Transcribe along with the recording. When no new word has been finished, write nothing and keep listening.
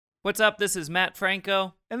What's up? This is Matt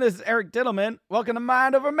Franco. And this is Eric Diddleman. Welcome to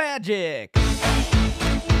Mind Over Magic.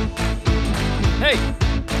 Hey!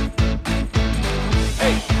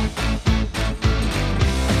 Hey!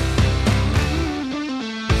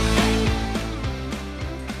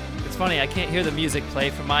 It's funny, I can't hear the music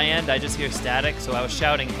play from my end. I just hear static, so I was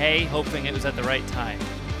shouting, hey, hoping it was at the right time.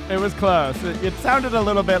 It was close. It sounded a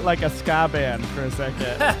little bit like a ska band for a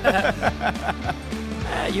second.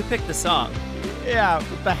 You picked the song. Yeah,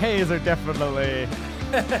 the hays are definitely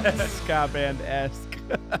ska band-esque.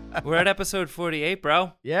 We're at episode 48,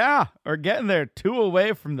 bro. Yeah, we're getting there. 2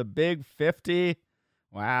 away from the big 50.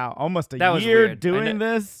 Wow, almost a That was year weird. doing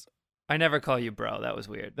this. I never call you bro. That was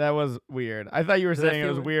weird. That was weird. I thought you were Does that saying it feel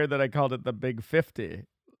was weird? weird that I called it the big 50.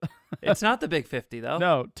 It's not the big 50, though.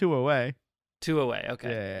 No, 2 away. 2 away.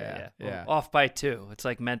 Okay. Yeah. Well, off by 2. It's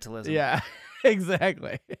like mentalism. Yeah,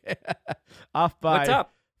 exactly. Off by What's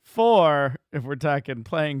up? 4 if we're talking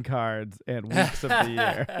playing cards and weeks of the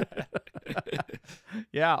year.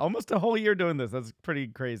 Yeah, almost a whole year doing this. That's pretty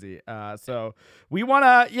crazy. So we want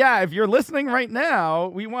to, if you're listening right now,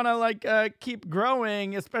 we want to keep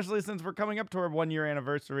growing, especially since we're coming up to our 1-year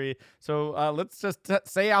anniversary. So let's just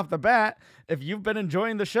say off the bat, if you've been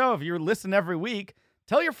enjoying the show, if you listen every week,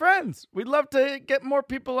 tell your friends. We'd love to get more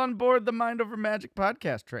people on board the Mind Over Magic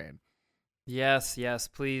podcast train. Yes,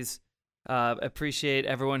 please. Appreciate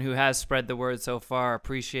everyone who has spread the word so far.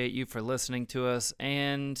 Appreciate you for listening to us.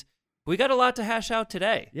 And we got a lot to hash out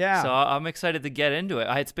today. Yeah. So I'm excited to get into it.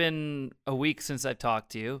 It's been a week since I've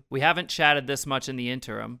talked to you. We haven't chatted this much in the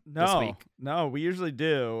interim this week. No, we usually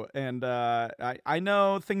do. And I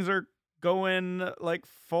know things are going like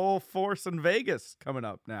full force in Vegas coming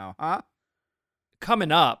up now, huh?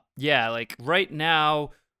 Coming up. Yeah, like right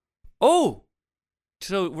now. Oh!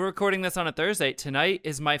 So we're recording this on a Thursday. Tonight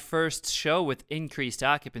is my first show with increased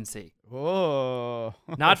occupancy. Oh.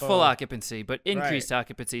 Not full occupancy, but increased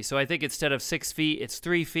occupancy. So I think instead of 6 feet, it's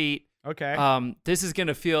 3 feet. Okay. This is going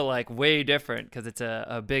to feel like way different because it's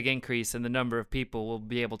a big increase in the number of people we'll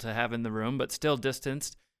be able to have in the room, but still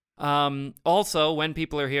distanced. Also, when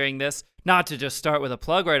people are hearing this, not to just start with a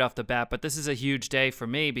plug right off the bat, but this is a huge day for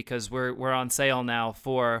me because we're on sale now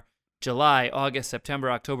for July, August, September,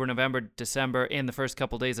 October, November, December, and the first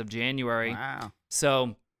couple days of January. Wow.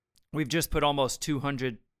 So we've just put almost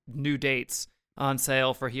 200 new dates on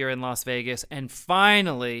sale for here in Las Vegas. And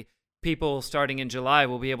finally, people starting in July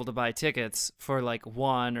will be able to buy tickets for like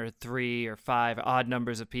 1 or 3 or 5 odd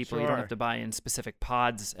numbers of people. Sure. You don't have to buy in specific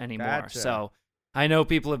pods anymore. Gotcha. So I know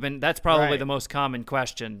people have been, that's probably Right. the most common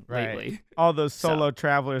question lately. All those solo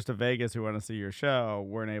travelers to Vegas who want to see your show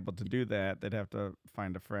weren't able to do that. They'd have to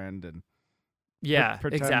find a friend and Yeah,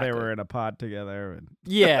 pretend exactly. they were in a pod together. And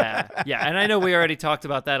Yeah. And I know we already talked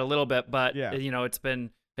about that a little bit, but Yeah. it's been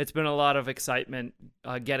a lot of excitement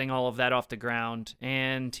getting all of that off the ground,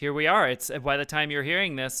 and here we are. It's by the time you're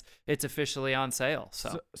hearing this, it's officially on sale.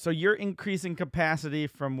 So you're increasing capacity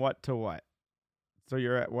from what to what? So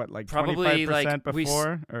you're at what, like Probably 25% like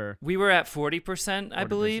before, or we were at 40%, I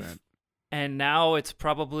believe, 40%? and now it's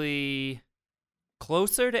probably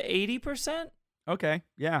closer to 80%, Okay,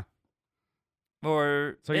 yeah.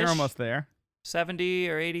 or So you're ish, almost there. 70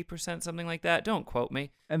 or 80%, something like that. Don't quote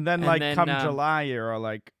me. And then come July, you're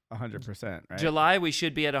like 100%, right? July, we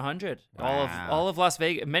should be at 100. Wow. All of Las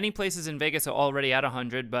Vegas. Many places in Vegas are already at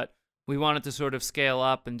 100, but we wanted to sort of scale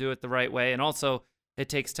up and do it the right way. And also, it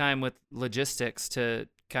takes time with logistics to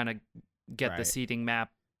kind of get the Right. seating map,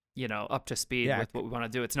 up to speed Yeah. with what we want to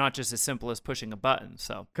do. It's not just as simple as pushing a button.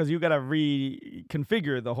 So Because you got to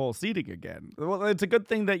reconfigure the whole seating again. Well, it's a good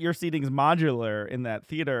thing that your seating's modular in that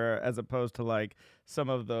theater as opposed to like some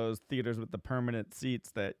of those theaters with the permanent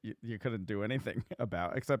seats that you couldn't do anything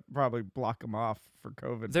about except probably block them off for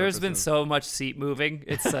COVID there's been purposes. so much seat moving.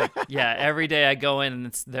 It's like, every day I go in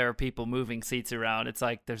and there are people moving seats around. It's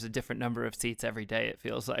like there's a different number of seats every day, it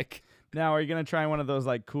feels like. Now, are you going to try one of those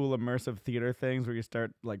like cool immersive theater things where you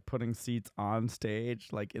start like putting seats on stage,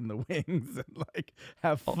 like in the wings and like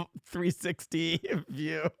have 360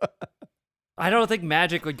 view? I don't think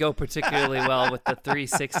Magic would go particularly well with the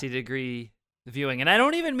 360-degree viewing. And I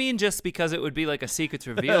don't even mean just because it would be like a secrets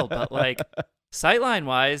reveal, but like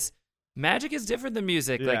sightline-wise, Magic is different than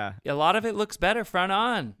music. Yeah. Like a lot of it looks better front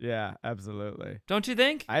on. Yeah, absolutely. Don't you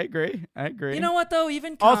think? I agree. You You know what though?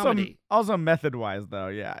 Even comedy. Also method wise though,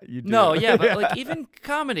 yeah, you do. No, yeah, but like even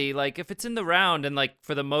comedy, like if it's in the round and like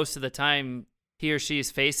for the most of the time he or she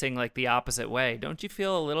is facing like the opposite way, don't you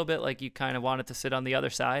feel a little bit like you kind of wanted to sit on the other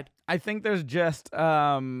side? I think there's just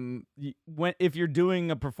if you're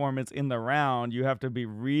doing a performance in the round, you have to be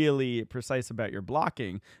really precise about your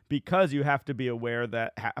blocking because you have to be aware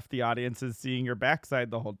that half the audience is seeing your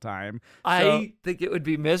backside the whole time. I think it would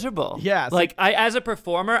be miserable. Yeah, so like I, as a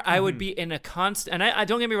performer, I would be in a constant. And I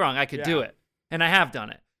don't get me wrong, I could do it, and I have done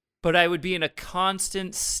it, but I would be in a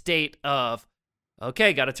constant state of,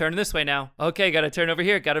 okay, got to turn this way now. Okay, got to turn over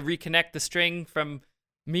here. Got to reconnect the string from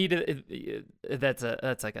me to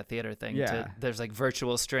that's like a theater thing. Yeah. There's like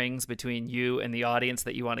virtual strings between you and the audience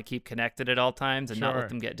that you want to keep connected at all times and not Sure. let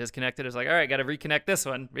them get disconnected. It's like, all right, got to reconnect this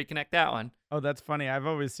one, reconnect that one. Oh, that's funny. I've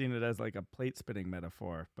always seen it as like a plate spinning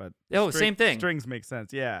metaphor, but Same thing. Strings make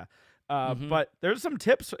sense. Yeah. Mhm. But there's some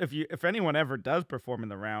tips if anyone ever does perform in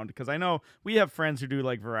the round, because I know we have friends who do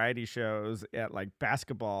like variety shows at like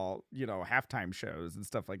basketball, halftime shows and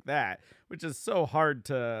stuff like that, which is so hard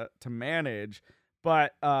to manage.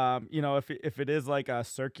 But if it is like a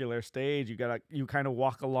circular stage, you kind of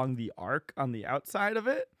walk along the arc on the outside of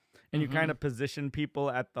it, and you kind of position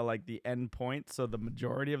people at the end point so the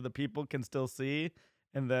majority of the people can still see.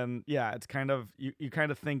 And then it's kind of you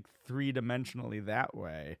kind of think 3-dimensionally that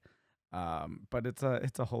way. But it's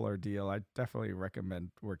a whole ordeal. I definitely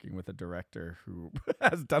recommend working with a director who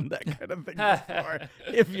has done that kind of thing before,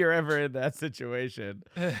 if you're ever in that situation.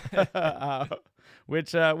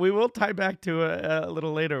 Which we will tie back to a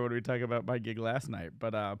little later when we talk about my gig last night.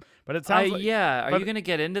 But it sounds like... Are you gonna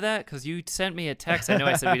get into that? Because you sent me a text. I know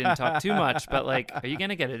I said we didn't talk too much, but like, are you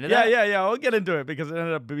gonna get into that? Yeah. I'll get into it because it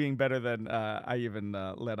ended up being better than I even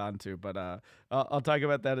led on to. But I'll talk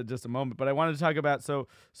about that in just a moment. But I wanted to talk about so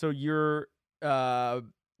your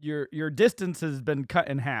distance has been cut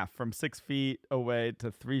in half from 6 feet away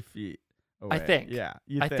to 3 feet away. I think. Yeah,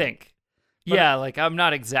 I think. But yeah, like I'm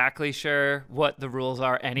not exactly sure what the rules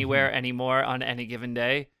are anywhere anymore on any given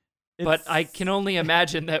day. But I can only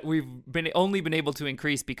imagine that we've only been able to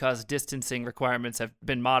increase because distancing requirements have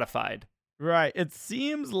been modified. Right. It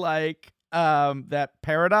seems like that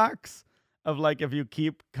paradox of like if you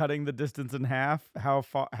keep cutting the distance in half, how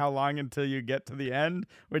long until you get to the end,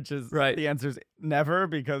 which is right. The answer is never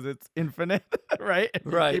because it's infinite, right?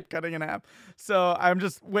 Right. Keep cutting in half. So I'm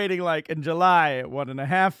just waiting like in July,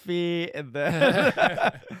 1.5 feet, and then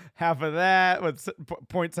half of that with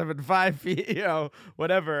 0.75 feet,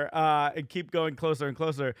 whatever, and keep going closer and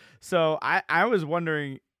closer. So I was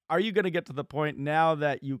wondering, are you going to get to the point now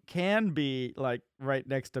that you can be like right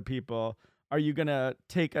next to people? Are you going to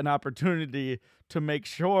take an opportunity to make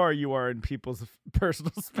sure you are in people's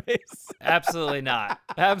personal space? Absolutely not.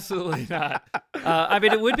 Absolutely not. I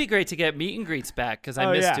mean, it would be great to get meet and greets back because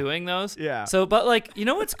I miss doing those. Yeah. So, but like,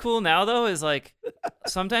 what's cool now though is like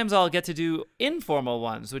sometimes I'll get to do informal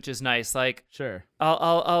ones, which is nice. Like, sure.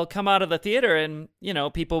 I'll come out of the theater and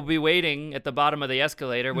people will be waiting at the bottom of the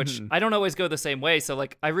escalator, which I don't always go the same way. So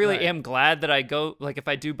like, I really am glad that I go. Like, if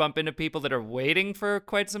I do bump into people that are waiting for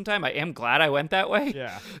quite some time, I am glad I went that way.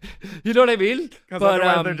 Yeah. You know what I mean? Because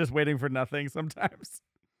otherwise they're just waiting for nothing sometimes.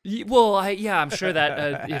 Well, I'm sure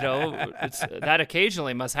that that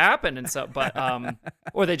occasionally must happen, and so, but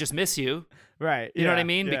or they just miss you, right? You know what I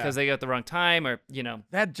mean? Because they got the wrong time, or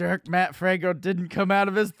that jerk Matt Franco didn't come out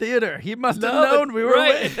of his theater. He must have known we were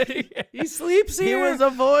waiting. He sleeps here. He was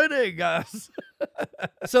avoiding us.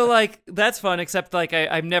 So like that's fun, except like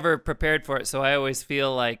I'm never prepared for it, so I always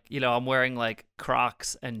feel like I'm wearing like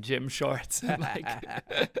Crocs and gym shorts, and like,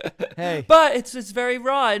 hey, but it's very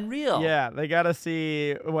raw and real. Yeah, they gotta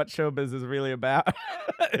see what showbiz is really about.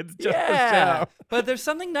 It's just a show. But there's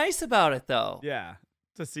something nice about it, though. Yeah,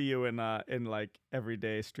 to see you in like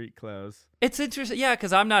everyday street clothes. It's interesting,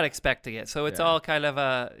 because I'm not expecting it, so it's all kind of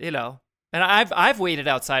and I've waited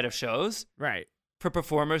outside of shows, right, for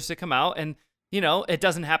performers to come out, and it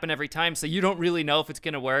doesn't happen every time, so you don't really know if it's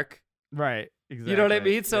gonna work. Right. Exactly. You know what I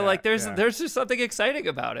mean? So like there's just something exciting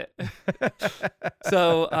about it.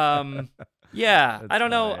 So That's I don't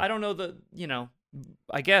know. funny. I don't know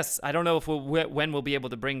I guess I don't know if when we'll be able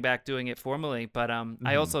to bring back doing it formally, but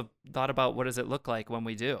I also thought about what does it look like when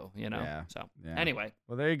we do, Yeah. So Yeah. anyway.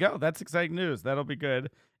 Well, there you go. That's exciting news. That'll be good.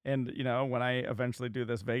 And when I eventually do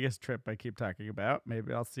this Vegas trip I keep talking about,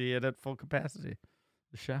 maybe I'll see it at full capacity.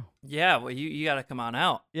 The show. Yeah, well, you got to come on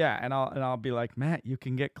out. Yeah, and I'll be like, Matt, you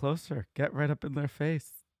can get closer. Get right up in their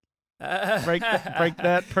face. Break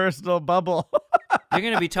that personal bubble. You're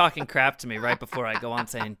gonna be talking crap to me right before I go on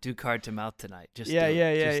saying do card to mouth tonight. Just do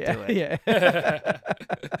it.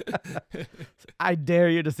 I dare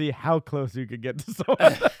you to see how close you could get to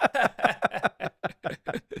someone.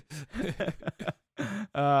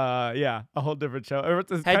 Yeah, a whole different show.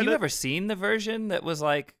 Had you ever seen the version that was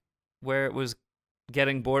like where it was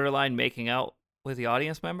getting borderline making out with the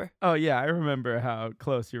audience member? Oh yeah, I remember how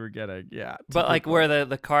close you were getting. Yeah, But like people. where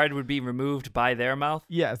the card would be removed by their mouth?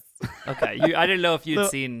 Yes. Okay. I didn't know if you'd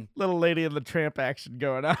seen. Little Lady and the Tramp action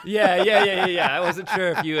going on. Yeah. I wasn't sure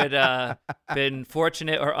if you had been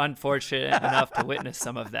fortunate or unfortunate enough to witness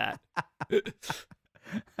some of that.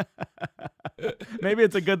 Maybe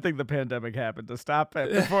it's a good thing the pandemic happened to stop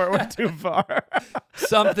it before it went too far.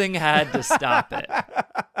 Something had to stop it.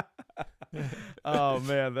 Oh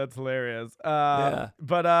man, that's hilarious. Yeah.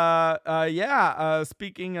 But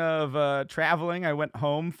speaking of traveling, I went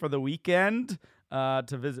home for the weekend to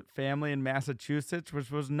visit family in Massachusetts,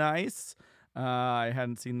 which was nice. I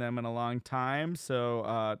hadn't seen them in a long time,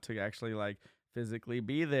 so to actually like physically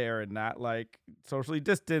be there and not like socially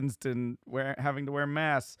distanced and having to wear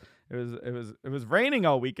masks. It was raining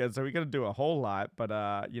all weekend, so we couldn't do a whole lot. But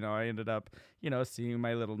I ended up seeing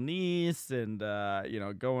my little niece and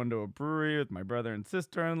going to a brewery with my brother and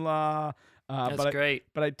sister-in-law. That's great.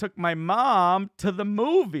 But I took my mom to the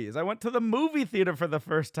movies. I went to the movie theater for the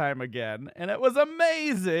first time again, and it was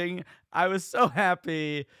amazing. I was so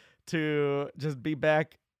happy to just be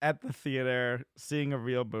back at the theater seeing a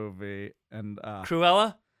real movie. And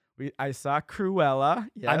Cruella? I saw Cruella.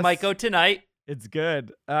 Yes. I might go tonight. It's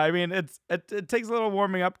good. I mean, it takes a little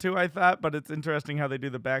warming up too, I thought, but it's interesting how they do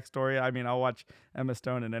the backstory. I mean, I'll watch Emma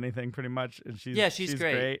Stone in anything pretty much, and she's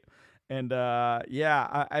great. And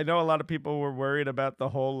I know a lot of people were worried about the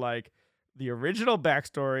whole like the original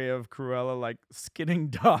backstory of Cruella, like skinning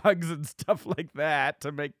dogs and stuff like that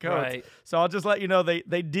to make coats. Right. So I'll just let you know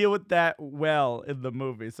they deal with that well in the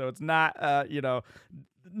movie. So it's not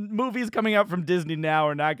movies coming out from Disney now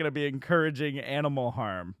are not going to be encouraging animal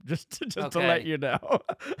harm. Just to let you know.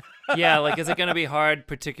 Yeah, like is it going to be hard,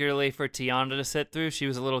 particularly for Tiana to sit through? She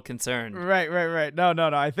was a little concerned. Right. No.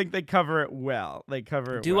 I think they cover it well.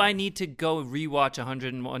 Do I need to go rewatch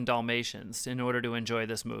 101 Dalmatians in order to enjoy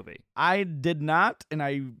this movie? I did not, and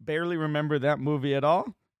I barely remember that movie at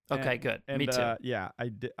all. Okay, good. Me too. Yeah, I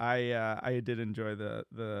did. I did enjoy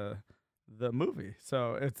the movie.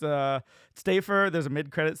 So it's stay for. There's a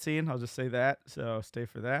mid-credit scene. I'll just say that. So stay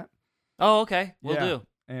for that. Oh, okay. We'll do.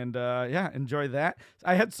 And enjoy that.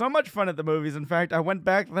 I had so much fun at the movies. In fact, I went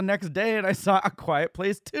back the next day and I saw A Quiet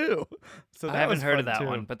Place 2. So I haven't heard of that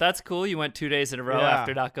one, but that's cool. You went 2 days in a row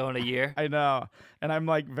after not going a year. I know. And I'm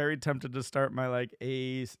like very tempted to start my like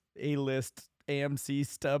A-list AMC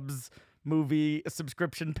Stubs movie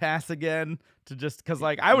subscription pass again to just because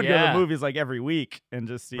like I would go to movies like every week and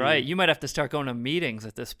just see. Right. You might have to start going to meetings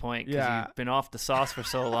at this point because you've been off the sauce for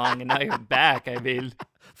so long and now you're back. I mean,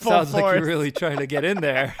 sounds like you're really trying to get in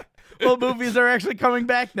there. Well, movies are actually coming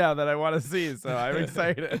back now that I want to see, so I'm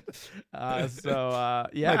excited.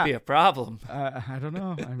 Might be a problem. I don't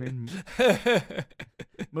know. I mean,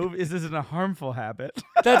 movies isn't a harmful habit.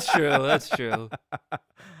 That's true.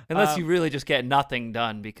 Unless you really just get nothing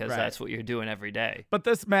done because that's what you're doing every day. But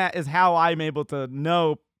this, Matt, is how I'm able to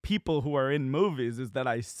know people who are in movies is that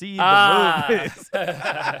I see the movies.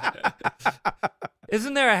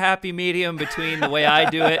 Isn't there a happy medium between the way I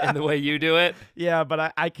do it and the way you do it? Yeah,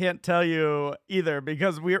 but I can't tell you either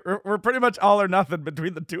because we're pretty much all or nothing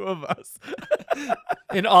between the two of us.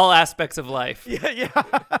 In all aspects of life. Yeah.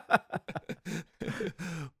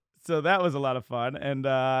 So that was a lot of fun. And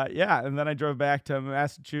and then I drove back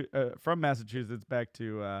to from Massachusetts back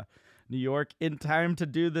to New York in time to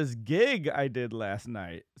do this gig I did last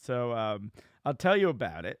night. So I'll tell you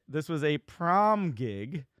about it. This was a prom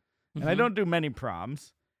gig. And I don't do many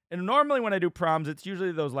proms. And normally when I do proms, it's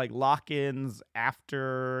usually those like lock-ins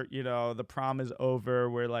after, the prom is over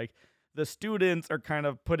where like the students are kind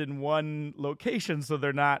of put in one location so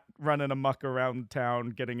they're not running amok around town,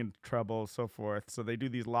 getting into trouble, so forth. So they do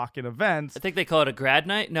these lock-in events. I think they call it a grad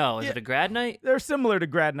night. No, is it a grad night? They're similar to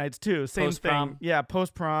grad nights too. Same post-prom. thing. Yeah,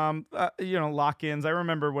 post-prom, lock-ins. I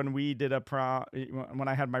remember when we did a prom, when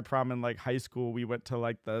I had my prom in like high school, we went to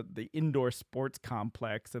like the indoor sports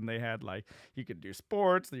complex and they had like, you could do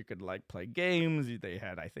sports, you could like play games. They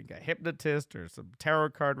had, I think, a hypnotist or some tarot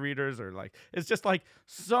card readers or like, it's just like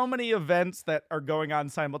so many events that are going on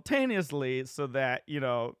simultaneously so that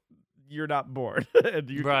you're not bored.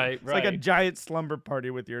 Right. It's like a giant slumber party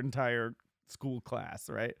with your entire school class,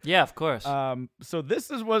 right? Yeah, of course. So this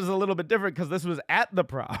was a little bit different because this was at the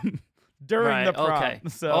prom during the prom. Okay.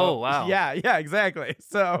 So oh wow. Yeah, exactly.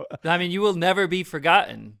 So I mean, you will never be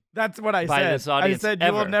forgotten. That's what I by said. This audience I said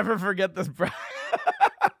ever. You will never forget this prom.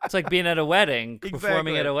 It's like being at a wedding,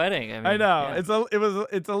 performing at a wedding. I know. Yeah.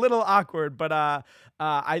 It's a little awkward, but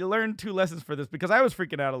I learned 2 lessons for this because I was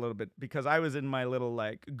freaking out a little bit because I was in my little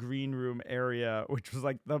like green room area, which was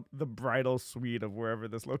like the bridal suite of wherever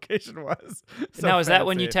this location was. So Now, is that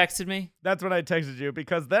when you fancy. texted me? That's when I texted you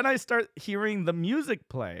because then I start hearing the music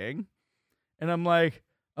playing, and I'm like,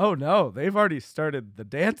 oh no, they've already started the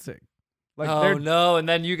dancing. Like Oh no! And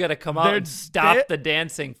then you got to come out they're and stop da- the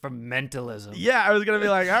dancing from mentalism. Yeah, I was gonna be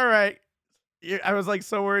like, all right. I was like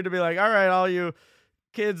so worried to be like, all right, all you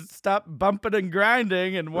kids, stop bumping and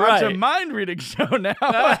grinding and watch a Right. mind reading show now.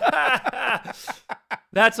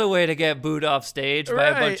 That's a way to get booed off stage by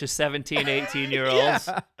a Right. bunch of 17, 18-year-olds.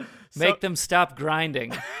 Yeah. Make them stop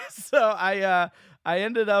grinding. So I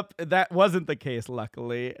ended up that wasn't the case,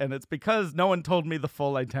 luckily, and it's because no one told me the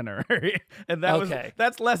full itinerary. And Okay.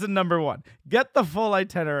 that's lesson number 1. Get the full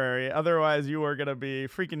itinerary, otherwise you are gonna be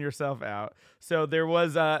freaking yourself out. So there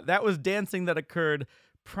was that was dancing that occurred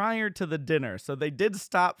prior to the dinner. So they did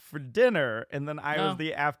stop for dinner, and then I was Oh.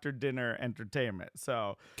 the after dinner entertainment.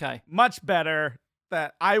 So Okay. much better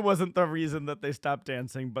that I wasn't the reason that they stopped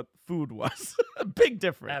dancing, but food was. A big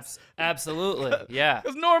difference. Absolutely. Yeah.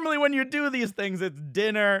 Because normally when you do these things, it's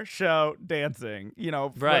dinner, show, dancing,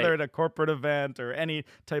 Right. whether at a corporate event or any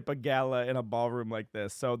type of gala in a ballroom like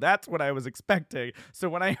this. So that's what I was expecting. So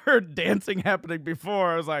when I heard dancing happening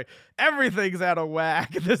before, I was like, everything's out of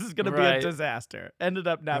whack. This is going to be a Right. disaster. Ended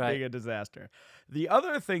up not Right. being a disaster. The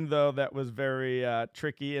other thing, though, that was very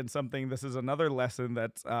tricky and something, this is another lesson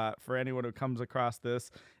that's for anyone who comes across this,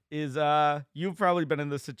 is you've probably been in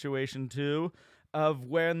this situation too, of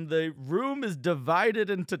when the room is divided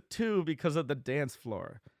into 2 because of the dance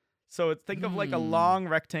floor. So think of like a long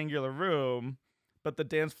rectangular room, but the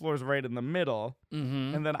dance floor is right in the middle.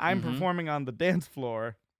 Mm-hmm. And then I'm performing on the dance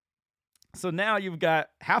floor. So now you've got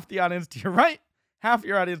half the audience to your right, half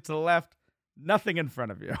your audience to the left, nothing in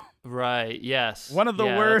front of you. Right. Yes. One of the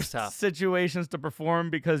Yeah, that's worst tough. situations to perform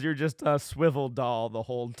because you're just a swivel doll the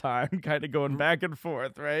whole time, kind of going back and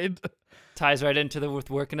forth, right? Ties right into with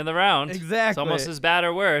working in the round. Exactly. It's almost as bad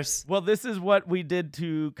or worse. Well, this is what we did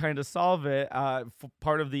to kind of solve it.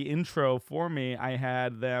 Part of the intro for me, I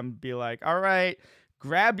had them be like, all right,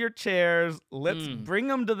 grab your chairs. Let's bring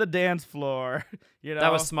them to the dance floor.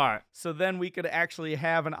 That was smart. So then we could actually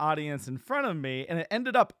have an audience in front of me. And it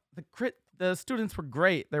ended up, the students were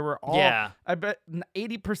great. They were all, Yeah. I bet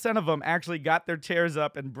 80% of them actually got their chairs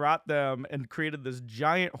up and brought them and created this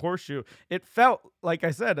giant horseshoe. It felt, like I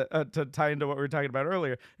said, to tie into what we were talking about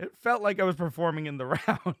earlier, it felt like I was performing in the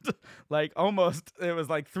round. Like almost, it was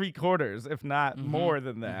like 3/4, if not more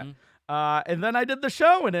than that. And then I did the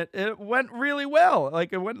show, and it went really well.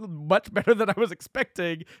 Like, it went much better than I was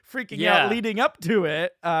expecting, freaking Yeah. out leading up to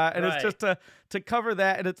it. And Right. it's just to cover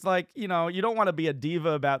that. And it's like, you don't want to be a diva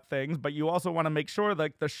about things, but you also want to make sure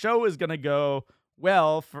like the show is going to go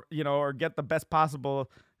well for, or get the best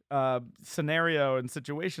possible scenario and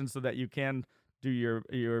situation so that you can do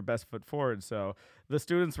your best foot forward. So the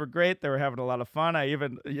students were great. They were having a lot of fun. I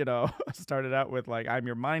even, started out with like, I'm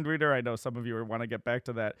your mind reader. I know some of you want to get back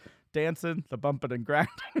to that dancing, the bumping and grinding,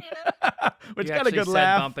 which You got a actually good said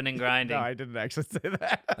laugh. bumping and grinding. No, I didn't actually say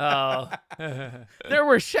that. Oh. There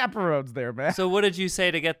were chaperones there, man. So what did you say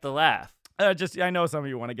to get the laugh? I know some of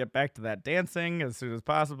you want to get back to that dancing as soon as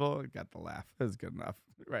possible. Got the laugh. It was good enough.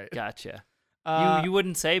 Right. Gotcha. Uh, You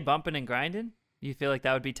wouldn't say bumping and grinding? You feel like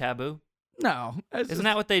that would be taboo? No. Isn't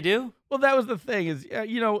that what they do? Well, that was the thing is,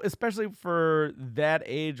 especially for that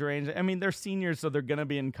age range. I mean, they're seniors, so they're going to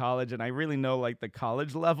be in college. And I really know like the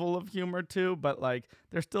college level of humor too, but like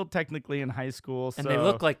they're still technically in high school. And so they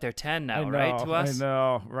look like they're 10 now, right, to us? I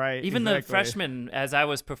know, right. Even the exactly. freshmen, as I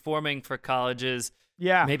was performing for colleges,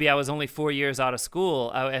 Yeah. maybe I was only 4 years out of school,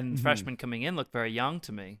 and Mhm. freshmen coming in looked very young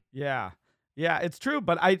to me. Yeah. Yeah, it's true.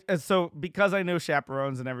 But so because I knew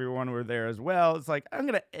chaperones and everyone were there as well, it's like, I'm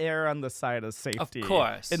going to err on the side of safety.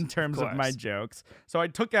 course, In terms of of my course. jokes. So I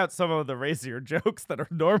took out some of the racier jokes that are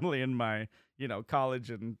normally in my,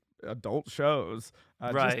 college and adult shows,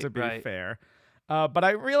 just Right, to be right. fair. But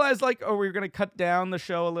I realized we were going to cut down the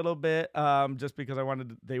show a little bit, just because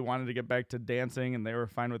they wanted to get back to dancing and they were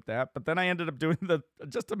fine with that. But then I ended up doing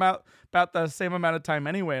about the same amount of time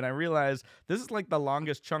anyway. And I realized this is like the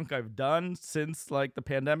longest chunk I've done since like the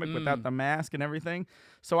pandemic without the mask and everything.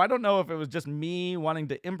 So I don't know if it was just me wanting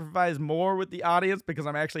to improvise more with the audience because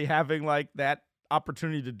I'm actually having like that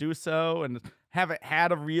opportunity to do so and haven't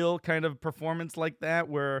had a real kind of performance like that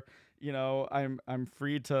where, I'm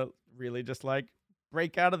free to really just like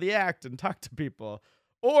break out of the act and talk to people,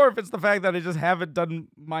 or if it's the fact that I just haven't done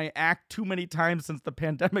my act too many times since the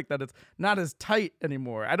pandemic that it's not as tight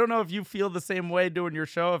anymore. I don't know if you feel the same way doing your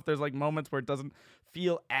show, if there's like moments where it doesn't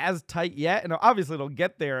feel as tight yet. And obviously it'll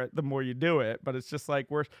get there the more you do it, but it's just like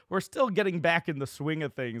we're still getting back in the swing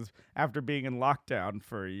of things after being in lockdown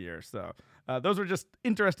for a year. So those were just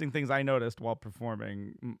interesting things I noticed while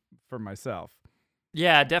performing for myself.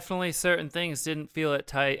 Yeah, definitely certain things didn't feel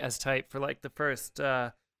as tight for like the first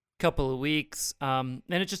couple of weeks. And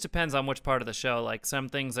it just depends on which part of the show. Like some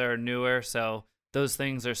things are newer, so those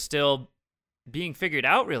things are still being figured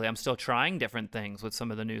out, really. I'm still trying different things with some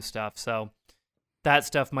of the new stuff. So that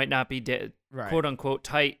stuff might not be quote unquote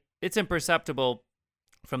tight. It's imperceptible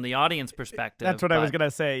from the audience perspective. That's what I was going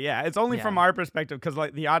to say. Yeah. It's only from our perspective because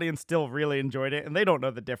like the audience still really enjoyed it and they don't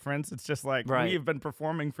know the difference. It's just like we've been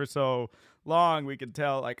performing for so long. We could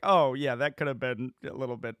tell like, oh yeah, that could have been a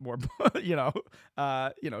little bit more,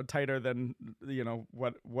 tighter than,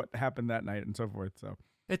 what happened that night and so forth. So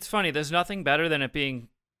it's funny. There's nothing better than it being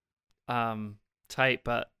tight,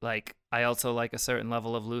 but like I also like a certain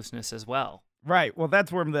level of looseness as well. Right. Well,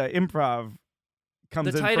 that's where the improv comes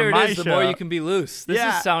in. The tighter it is, the more you can be loose. This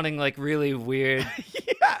is sounding like really weird.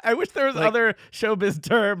 Yeah, I wish there was other showbiz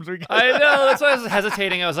terms. I know. That's why I was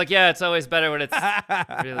hesitating. I was like, yeah, it's always better when it's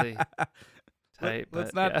really tight.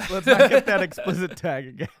 Let's not get that explicit tag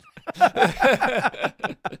again.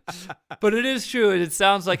 But it is true. It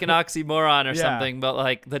sounds like an oxymoron or something. But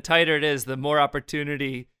like the tighter it is, the more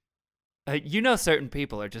opportunity. Certain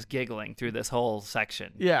people are just giggling through this whole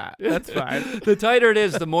section. Yeah, that's fine. The tighter it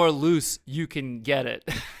is, the more loose you can get it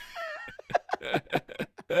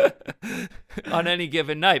on any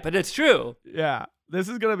given night. But it's true. Yeah. This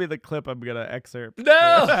is going to be the clip I'm going to excerpt.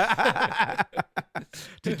 No!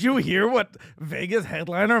 Did you hear what Vegas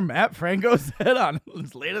headliner Matt Franco said on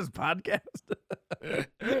his latest podcast?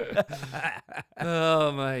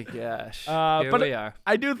 Oh, my gosh. Here we are.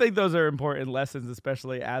 I do think those are important lessons,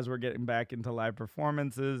 especially as we're getting back into live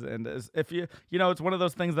performances. And if it's one of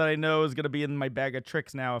those things that I know is going to be in my bag of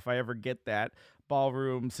tricks now if I ever get that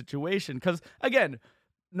ballroom situation. Because, again,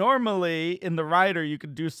 normally in the rider you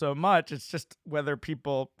can do so much. It's just whether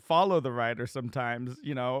people follow the rider sometimes,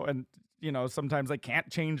 and sometimes they can't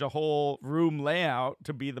change a whole room layout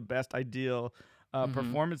to be the best ideal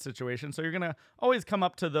performance situation. So you're gonna always come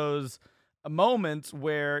up to those moments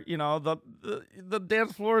where the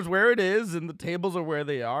dance floor is where it is and the tables are where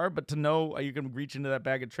they are, but to know you can reach into that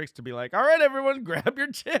bag of tricks to be like, all right, everyone, grab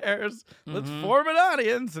your chairs, let's form an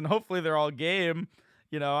audience, and hopefully they're all game.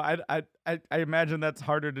 I imagine that's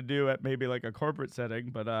harder to do at maybe like a corporate setting,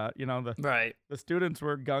 but the students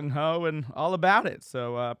were gung ho and all about it.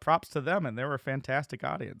 So props to them, and they were a fantastic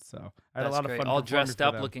audience. So I had a lot of fun. All dressed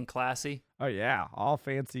up, looking classy. Oh yeah, all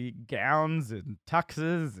fancy gowns and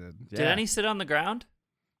tuxes and. Yeah. Did any sit on the ground?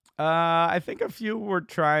 I think a few were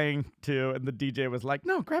trying to, and the DJ was like,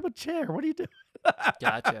 "No, grab a chair. What are you doing?"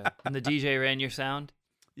 Gotcha. And the DJ ran your sound.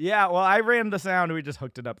 Yeah, well, I ran the sound. We just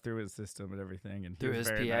hooked it up through his system and everything, and he was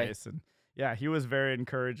very nice. And yeah, he was very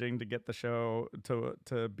encouraging to get the show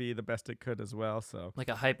to be the best it could as well. So like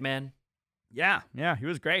a hype man. Yeah, he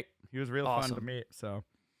was great. He was real awesome. Fun to meet. So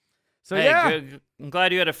hey, yeah, good. I'm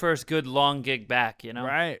glad you had a first good long gig back.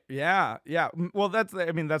 Right? Yeah. Well, that's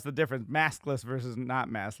the difference: maskless versus not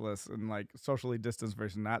maskless, and like socially distanced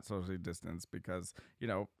versus not socially distanced. Because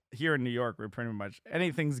here in New York, we're pretty much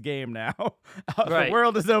anything's game now. The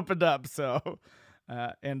world has opened up, so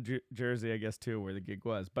and Jersey, I guess too, where the gig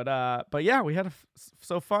was. But yeah, we had a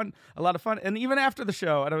lot of fun, and even after the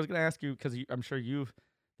show. And I was going to ask you because I'm sure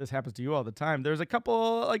this happens to you all the time. There's a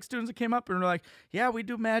couple like students that came up and were like, "Yeah, we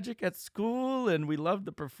do magic at school, and we love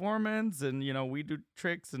the performance, and we do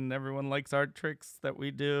tricks, and everyone likes our tricks that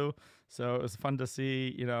we do." So it was fun to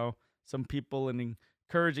see some people and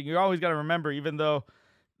encouraging. You always got to remember, even though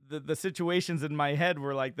the situations in my head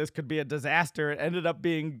were like, this could be a disaster, it ended up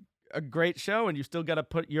being a great show, and you still got to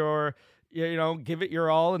put your, give it your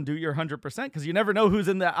all and do your 100%, because you never know who's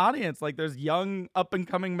in the audience. Like there's young up and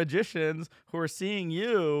coming magicians who are seeing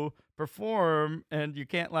you perform, and you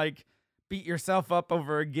can't like beat yourself up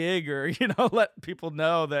over a gig or, let people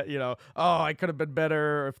know that, oh, I could have been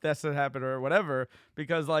better, or if this had happened or whatever,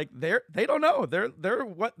 because like they don't know. They're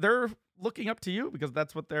looking up to you because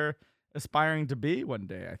that's what they're aspiring to be one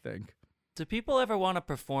day, I think. Do people ever want to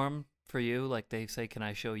perform for you? Like they say, can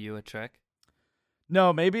I show you a trick?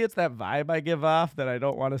 No, maybe it's that vibe I give off that I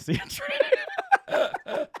don't want to see a trick.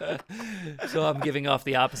 So I'm giving off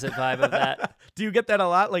the opposite vibe of that. Do you get that a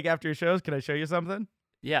lot? Like after your shows, can I show you something?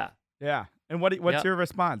 Yeah. Yeah. And what's your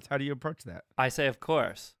response? How do you approach that? I say, of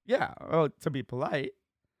course. Yeah. Oh, to be polite.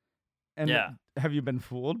 And Yeah. have you been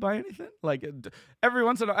fooled by anything? Like every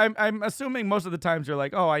once in a while, I'm assuming most of the times you're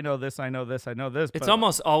like, oh, I know this, I know this, I know this. It's but,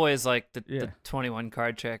 almost always like the Yeah. 21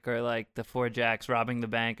 card trick or like the 4 jacks robbing the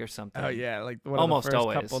bank or something. Oh yeah, like one Almost of the first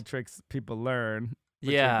always. couple tricks people learn. Which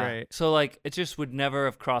are Yeah. great. So like it just would never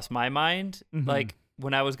have crossed my mind Mhm. like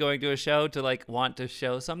when I was going to a show to like want to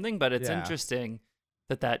show something, but it's Yeah. interesting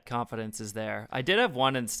that confidence is there. I did have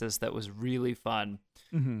one instance that was really fun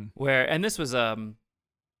Mm-hmm. where, and this was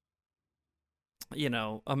you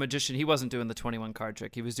know, a magician. He wasn't doing the 21 card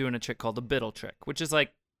trick. He was doing a trick called the biddle trick, which is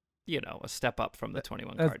like, you know, a step up from the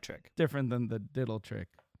 21 that's- card trick. Different than the diddle trick.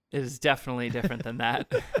 It is definitely different than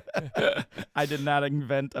that. I did not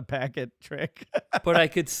invent a packet trick. But I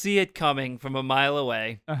could see it coming from a mile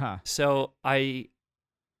away. Uh-huh. So I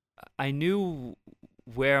knew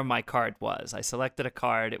where my card was. I selected a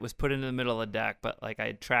card. It was put into the middle of the deck, but like I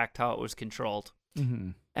had tracked how it was controlled. Mm-hmm.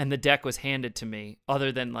 And the deck was handed to me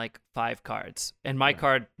other than like 5 cards. And my Right.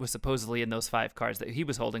 card was supposedly in those 5 cards that he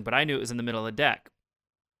was holding, but I knew it was in the middle of the deck.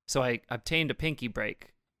 So I obtained a pinky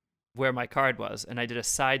break where my card was, and I did a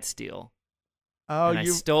side steal. Oh, And I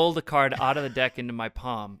stole the card out of the deck into my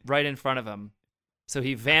palm, right in front of him. So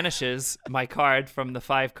he vanishes my card from the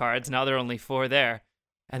 5 cards. Now there are only 4 there.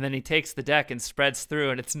 And then he takes the deck and spreads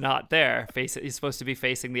through, and it's not there. He's supposed to be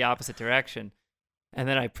facing the opposite direction. And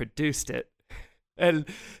then I produced it. And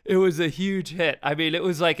it was a huge hit. I mean, it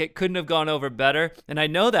was like it couldn't have gone over better. And I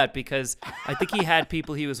know that because I think he had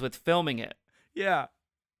people he was with filming it. Yeah.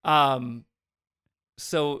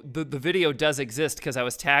 So the video does exist because I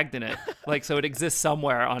was tagged in it. Like, so it exists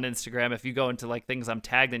somewhere on Instagram. If you go into like things I'm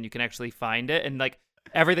tagged in, you can actually find it. And like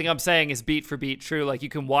everything I'm saying is beat for beat true. Like you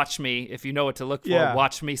can watch me if you know what to look for. Yeah.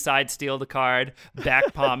 Watch me side steal the card,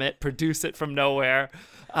 back palm it, produce it from nowhere.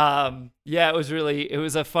 Yeah, it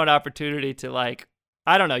was a fun opportunity to like,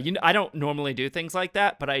 I don't know. I don't normally do things like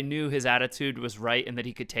that, but I knew his attitude was right and that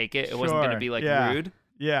he could take it. It wasn't going to Sure, be like yeah. rude.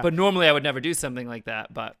 Yeah. But normally I would never do something like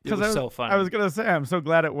that. But it was so fun. I was going to say, I'm so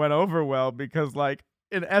glad it went over well because, like,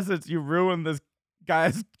 in essence, you ruined this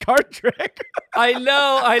guy's card trick. I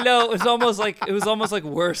know. It was almost like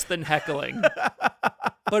worse than heckling.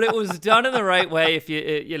 But it was done in the right way. If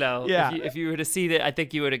if you were to see that, I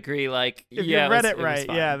think you would agree. Like, If yeah, you read was it right,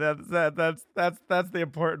 fun. yeah, that's the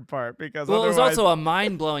important part because Well, it was otherwise- also a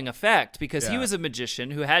mind-blowing effect because he Yeah. was a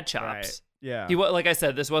magician who had chops. right. Yeah. Like I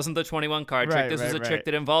said, this wasn't the 21 card trick. Right, This was a right, trick right.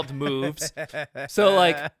 that involved moves. So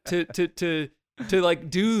like to like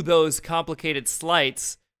do those complicated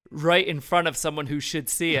sleights right in front of someone who should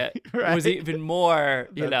see it was Right. even more,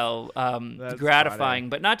 That's gratifying. funny.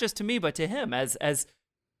 But not just to me, but to him as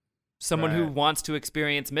someone who Right. wants to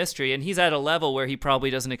experience mystery, and he's at a level where he probably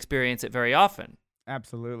doesn't experience it very often.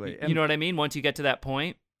 Absolutely. You know what I mean? Once you get to that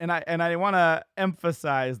point. And I want to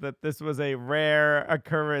emphasize that this was a rare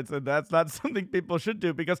occurrence, and that's not something people should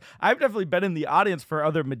do because I've definitely been in the audience for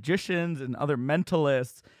other magicians and other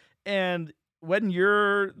mentalists, and when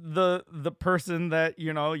you're the person that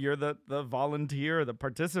you're the volunteer or the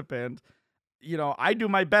participant, I do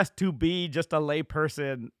my best to be just a lay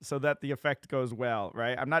person so that the effect goes well,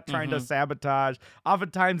 right? I'm not trying to sabotage.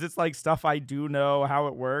 Oftentimes it's like stuff I do know how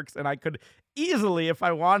it works, and I could easily, if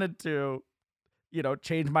I wanted to,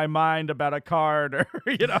 change my mind about a card or,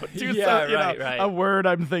 do right. a word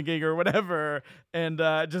I'm thinking or whatever and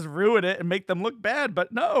just ruin it and make them look bad.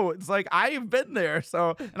 But no, it's like I've been there.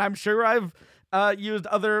 So, and I'm sure I've used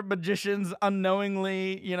other magicians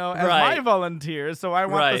unknowingly, as my Right. volunteers. So I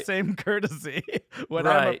want the Right. same courtesy when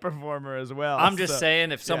I'm a Right. performer as well. I'm just So,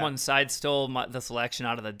 saying, if yeah. someone side stole the selection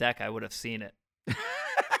out of the deck, I would have seen it.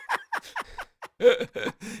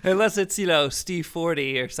 Unless it's, Steve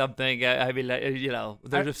 40 or something. I mean,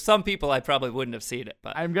 there's some people I probably wouldn't have seen it.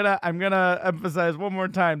 But I'm gonna emphasize one more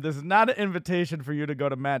time. This is not an invitation for you to go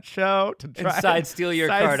to Matt's show to try and side steal your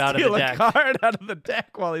card out of steal the a deck. card out of the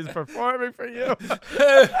deck while he's performing for you.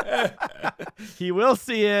 He will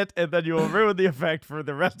see it, and then you will ruin the effect for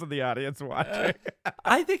the rest of the audience watching.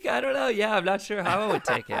 I don't know. Yeah, I'm not sure how I would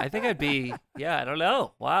take it. I think I'd be, I don't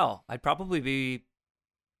know. Wow. I'd probably be,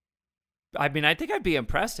 I think I'd be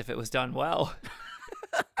impressed if it was done well.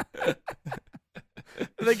 I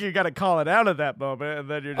think you got to call it out at that moment, and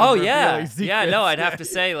then you're just Oh, yeah. revealing secrets. Yeah, no, I'd have to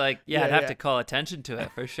say, like, Yeah, I'd have yeah. to call attention to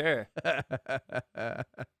it for sure.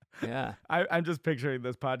 Yeah. I'm just picturing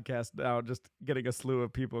this podcast now, just getting a slew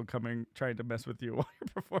of people trying to mess with you while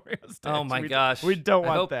you're performing on stage. Oh, my gosh. We don't I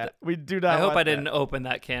want hope that. We do not. I hope want I didn't that. open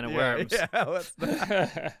that can of worms. Yeah, let's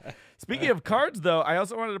not. Speaking of cards, though, I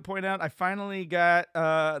also wanted to point out I finally got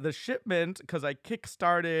the shipment because I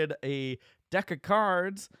kickstarted a deck of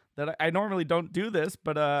cards that I normally don't do this,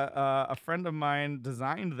 but a friend of mine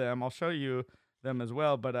designed them. I'll show you them as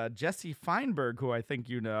well. But Jesse Feinberg, who I think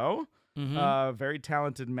you know, very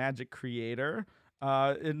talented magic creator,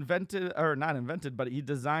 not invented, but he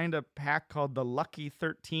designed a pack called the Lucky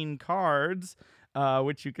 13 Cards,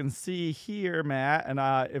 which you can see here, Matt. And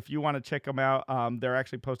if you want to check them out, they're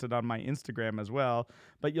actually posted on my Instagram as well.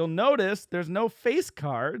 But you'll notice there's no face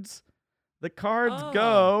cards. The cards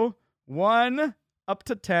go 1 up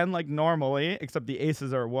to 10 like normally, except the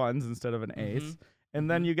aces are ones instead of an ace. And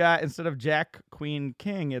then you got, instead of Jack, Queen,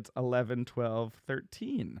 King, it's 11, 12,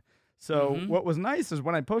 13. So what was nice is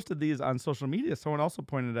when I posted these on social media, someone also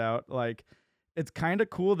pointed out, like, it's kind of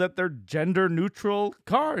cool that they're gender neutral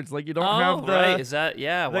cards. Like, you don't have the right. Is that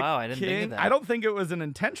wow? I didn't think of that. I don't think it was an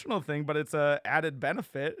intentional thing, but it's a added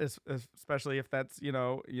benefit, especially if that's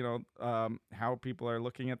how people are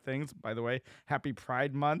looking at things. By the way, happy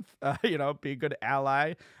Pride Month. Be a good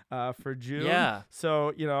ally for June. Yeah.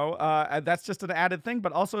 So that's just an added thing,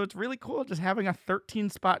 but also it's really cool just having a 13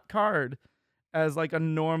 spot card as like a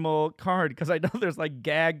normal card, because I know there's like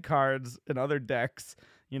gag cards in other decks.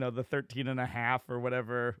 The 13 and a half or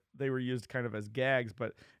whatever, they were used kind of as gags,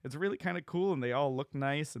 but it's really kind of cool and they all look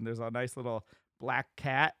nice. And there's a nice little black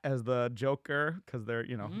cat as the Joker because they're,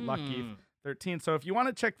 lucky 13. So if you want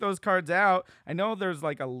to check those cards out, I know there's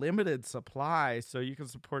like a limited supply, so you can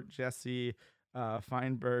support Jesse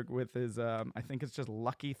Feinberg with his, I think it's just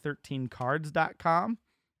lucky13cards.com, and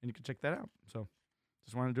you can check that out. So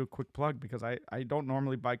just wanted to do a quick plug because I don't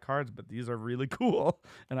normally buy cards, but these are really cool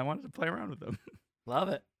and I wanted to play around with them. Love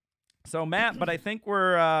it. So, Matt, but I think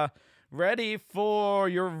we're ready for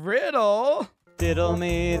your riddle. Diddle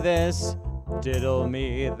me this, diddle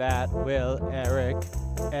me that. Will Eric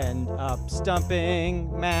end up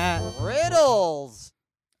stumping Matt? Riddles!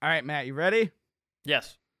 All right, Matt, you ready?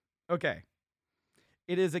 Yes. Okay.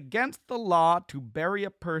 It is against the law to bury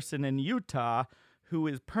a person in Utah who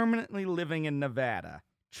is permanently living in Nevada.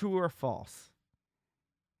 True or false?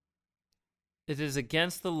 It is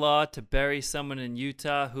against the law to bury someone in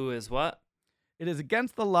Utah who is what? It is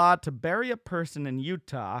against the law to bury a person in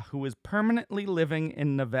Utah who is permanently living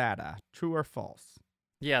in Nevada. True or false?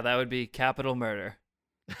 Yeah, that would be capital murder.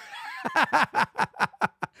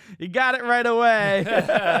 You got it right away.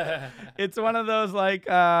 It's one of those, like,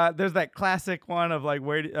 there's that classic one of, like,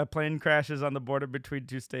 where a plane crashes on the border between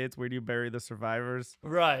two states. Where do you bury the survivors?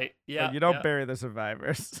 Right. Yeah. So you don't bury the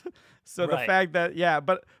survivors. So Right. the fact that,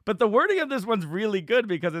 but the wording of this one's really good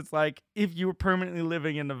because it's like, if you were permanently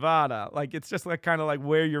living in Nevada, like, it's just like kind of like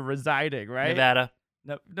where you're residing, right? Nevada.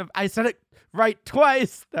 No, I said it right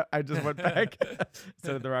twice. I just went back,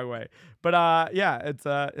 said it the wrong way. But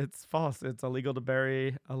it's false. It's illegal to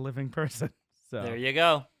bury a living person. So There you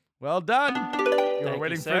go. well done. You were Thank you,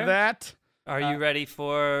 waiting for sir. that. Are you ready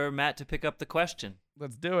for Matt to pick up the question?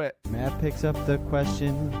 Let's do it. Matt picks up the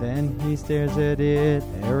question, then he stares at it.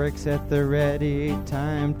 Eric's at the ready,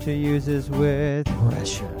 time to use his wit.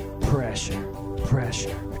 Pressure, pressure,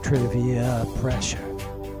 pressure, trivia, pressure,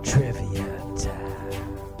 trivia time.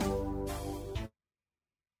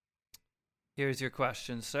 Here's your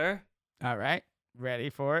question, sir. All right, ready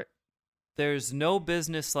for it. There's no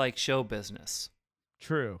business like show business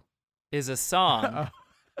True. is a song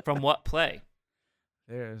from what play?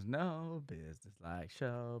 There's no business like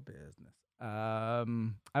show business. I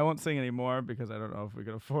won't sing anymore because I don't know if we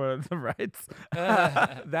can afford the rights.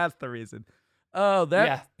 That's the reason. Oh,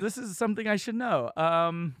 this is something I should know.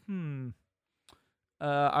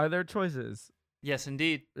 Are there choices? Yes,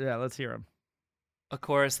 indeed. Yeah, let's hear them. A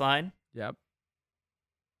chorus line. Yep.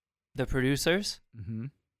 The Producers. Mm-hmm.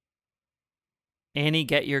 Annie,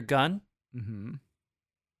 Get Your Gun. Mm-hmm.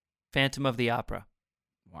 Phantom of the Opera.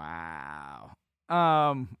 Wow.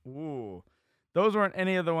 Ooh. Those weren't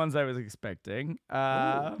any of the ones I was expecting.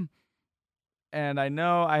 And I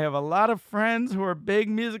know I have a lot of friends who are big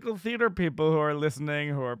musical theater people who are listening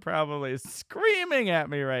who are probably screaming at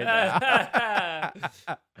me right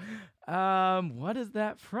now. What is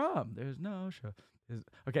that from? There's no show.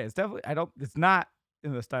 Okay, it's definitely it's not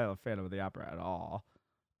in the style of Phantom of the Opera at all.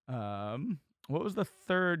 What was the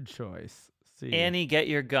third choice? See. Annie, Get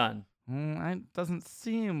Your Gun. It doesn't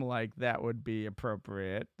seem like that would be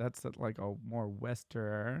appropriate. That's like a more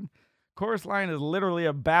Western. Chorus line is literally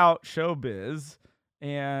about showbiz,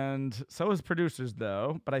 and so is Producers,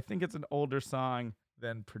 though. But I think it's an older song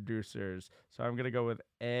than Producers. So I'm going to go with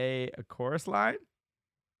a chorus line.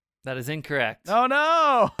 That is incorrect. Oh,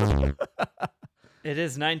 no! It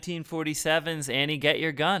is 1947's Annie, Get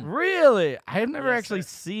Your Gun. Really? I have never Yes, actually sir.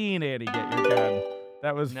 seen Annie Get Your Gun.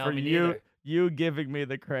 That was No, for me you. neither. You giving me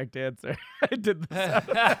the correct answer. I did this.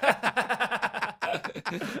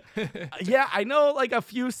 Yeah, I know like a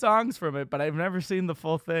few songs from it, but I've never seen the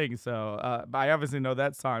full thing. So I obviously know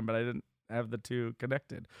that song, but I didn't have the two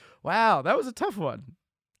connected. Wow, that was a tough one.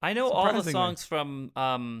 I know all the Surprisingly. songs from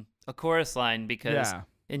A Chorus Line because Yeah.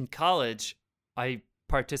 in college I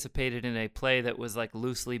participated in a play that was like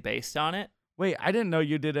loosely based on it. Wait, I didn't know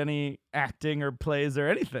you did any acting or plays or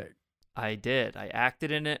anything. I did. I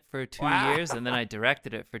acted in it for 2 Wow. years, and then I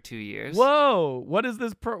directed it for 2 years. Whoa, what is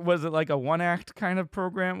this? Was it like a one act kind of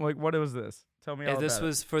program? Like, what was this? Tell me all This about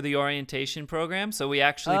was for the orientation program, so we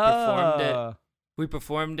actually performed it. Oh, We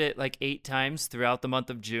performed it like 8 times throughout the month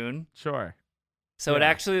of June. Sure. So it Yeah.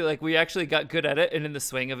 actually like we actually got good at it and in the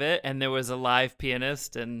swing of it, and there was a live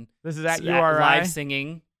pianist and This is at s- URI. live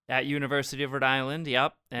singing at University of Rhode Island.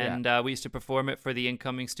 Yep, Yeah. and we used to perform it for the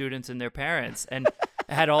incoming students and their parents, and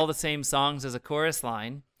it had all the same songs as A Chorus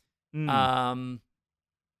Line, Mm,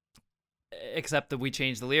 except that we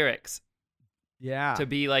changed the lyrics yeah. to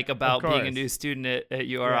be like about being a course. new student at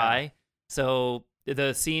URI. So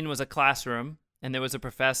the scene was a classroom, and there was a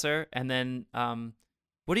professor, and then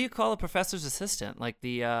what do you call a professor's assistant? Like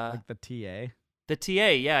the Like the TA. the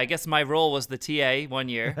TA. Yeah, I guess my role was the TA one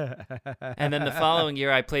year, and then the following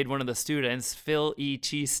year I played one of the students, Phil E.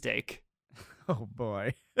 Cheesesteak, Oh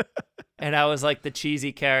boy. and I was like the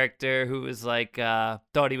cheesy character who was like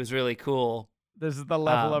thought he was really cool. This is the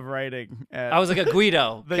level Um, of writing. At I was like a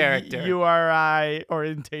Guido the character. URI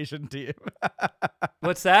orientation team.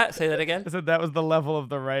 What's that? Say that again. I said that was the level of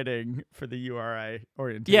the writing for the URI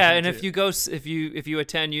orientation. Yeah, and if team. you go, if you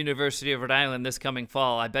attend University of Rhode Island this coming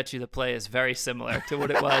fall, I bet you the play is very similar to what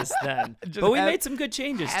it was then. Just But we has- made some good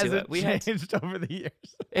changes to hasn't it. We had changed over the years.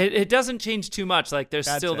 it doesn't change too much. Like there's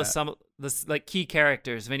still Gotcha. the like key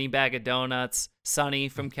characters: Vinny Bag of Donuts, Sonny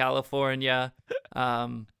from California.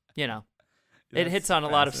 You know, it That's hits on a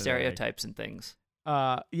lot of fascinating. stereotypes and things,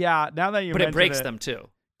 Yeah. Now that you but it mention breaks them too.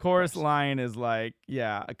 Chorus line is like,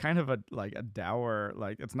 yeah, a kind of a like a dour,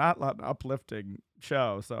 like it's not an uplifting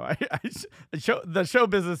show. So the show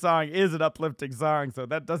business song is an uplifting song, so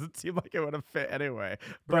that doesn't seem like it would have fit anyway.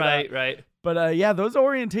 But, Right. But yeah, those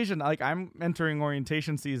orientation, like I'm entering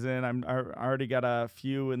orientation season. I already got a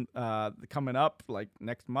few in, coming up like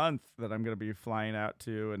next month that I'm gonna be flying out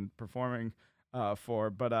to and performing for.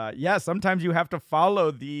 But yeah, sometimes you have to follow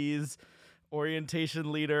these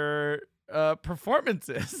orientation leader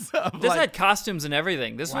performances. Of This like, had costumes and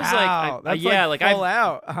everything. This was wow, like, that's yeah, like like full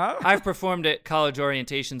out, huh? I've performed at college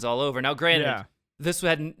orientations all over. Now, granted, Yeah. this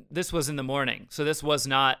was in the morning, so this was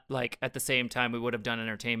not like at the same time we would have done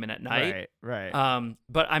entertainment at night. Right.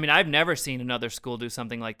 But I mean, I've never seen another school do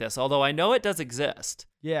something like this, although I know it does exist.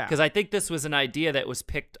 Yeah. Because I think this was an idea that was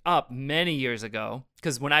picked up many years ago.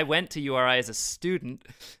 Because when I went to URI as a student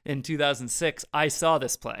in 2006, I saw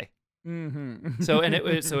this play. Mm-hmm. So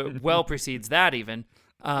it well precedes that even.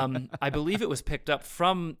 I believe it was picked up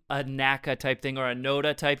from a NACA type thing or a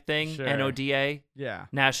NODA type thing, Sure. NODA, Yeah.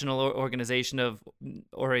 National Organization of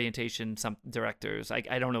Orientation Directors. I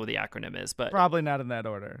don't know what the acronym is, but Probably not in that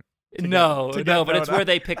order. no, to get but it's NODA. where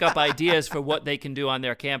they pick up ideas for what they can do on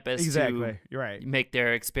their campus Exactly. You're right. to make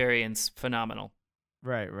their experience phenomenal.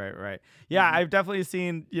 Right. Yeah, Mhm. I've definitely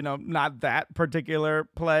seen, not that particular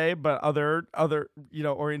play, but other,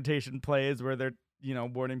 orientation plays where they're,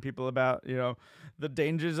 warning people about, the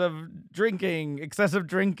dangers of drinking, excessive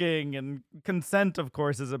drinking, and consent, of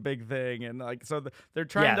course, is a big thing. And like, so they're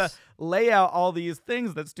trying Yes. to lay out all these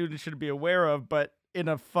things that students should be aware of, but in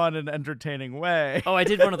a fun and entertaining way. Oh, I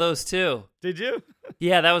did one of those too. Did you?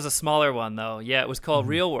 Yeah, that was a smaller one though. Yeah, it was called Mhm.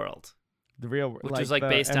 Real World. The real, Which was like the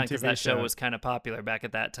based on because MTV that show was kind of popular back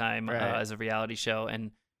at that time Right. as a reality show,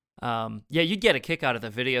 and yeah, you'd get a kick out of the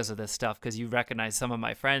videos of this stuff because you recognize some of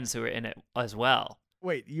my friends who were in it as well.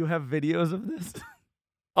 Wait, you have videos of this?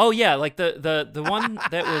 Oh yeah, like the one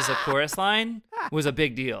that was a chorus line was a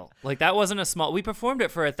big deal. Like that wasn't a small. We performed it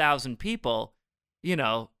for 1,000 people,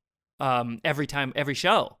 every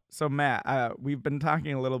show. So Matt, we've been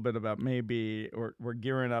talking a little bit about maybe we're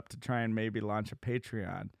gearing up to try and maybe launch a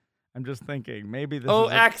Patreon. I'm just thinking maybe this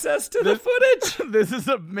is Access to the footage. this is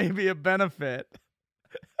maybe a benefit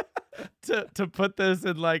to put this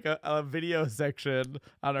in like a video section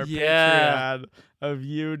on our Yeah. Patreon of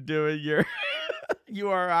you doing your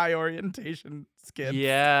URI orientation skits.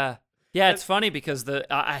 Yeah. Yeah, it's funny because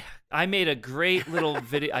I made a great little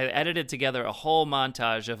video. I edited together a whole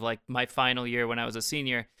montage of like my final year when I was a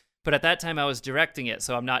senior, but at that time I was directing it,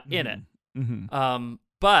 so I'm not in it. Mm-hmm.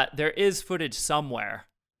 But there is footage somewhere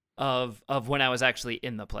of when I was actually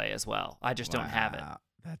in the play as well. I just don't have it. Wow,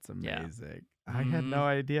 That's Yeah. amazing. I had no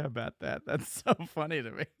idea about that. That's so funny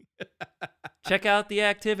to me. Check out the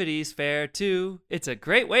activities fair too. It's a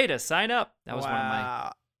great way to sign up. That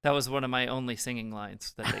was one of my only singing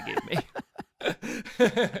lines that they gave me.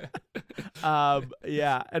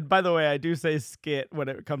 Yeah, and by the way, I do say skit when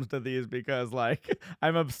it comes to these because like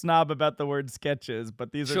I'm a snob about the word sketches,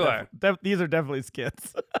 but these are these are definitely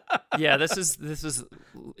skits. Yeah, this is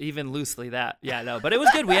even loosely that. Yeah, no, but it was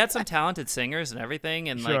good. We had some talented singers and everything,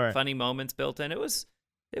 and like funny moments built in. It was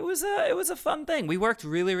a fun thing. We worked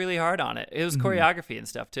really, really hard on it. It was choreography and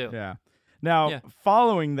stuff too. Yeah. Now,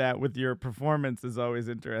 following that with your performance is always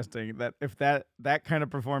interesting. That if that kind of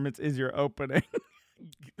performance is your opening,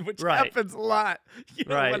 which happens a lot,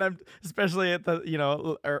 when I'm especially at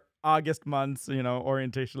the August months,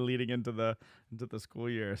 orientation leading into the school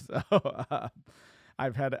year. So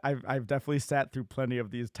I've definitely sat through plenty of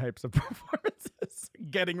these types of performances,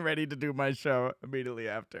 getting ready to do my show immediately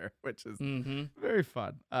after, which is very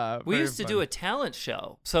fun. We used to do a talent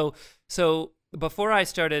show. So before I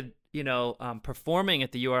started, performing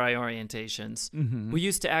at the URI orientations, we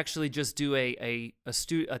used to actually just do a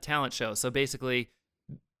talent show. So basically,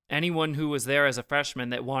 anyone who was there as a freshman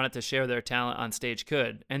that wanted to share their talent on stage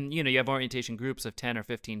could. And you have orientation groups of 10 or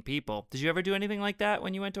 15 people. Did you ever do anything like that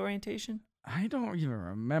when you went to orientation? I don't even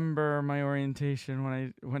remember my orientation when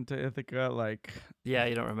I went to Ithaca. Yeah,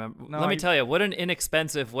 you don't remember. No, Let me tell you, what an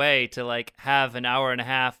inexpensive way to have an hour and a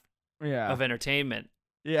half of entertainment.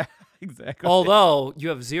 Yeah, exactly. Although you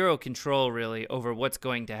have zero control really over what's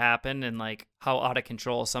going to happen and how out of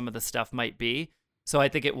control some of the stuff might be. So I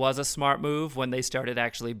think it was a smart move when they started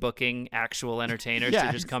actually booking actual entertainers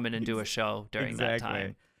to just come in and do a show during that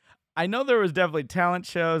time. I know there was definitely talent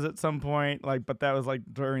shows at some point, but that was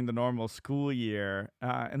during the normal school year.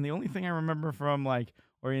 And the only thing I remember from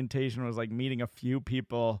orientation was meeting a few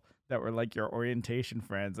people that were your orientation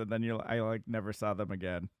friends, and then I never saw them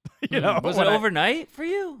again. Was it overnight for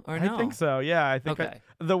you or no? I think so. Yeah, I think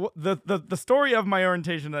the story of my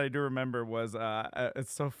orientation that I do remember was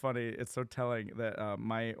it's so funny. It's so telling that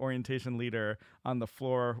my orientation leader on the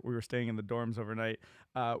floor, we were staying in the dorms overnight,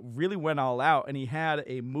 really went all out, and he had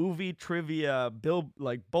a movie trivia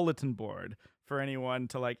bulletin board for anyone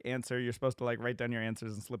to answer. You're supposed to write down your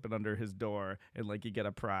answers and slip it under his door, and you get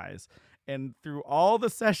a prize. And through all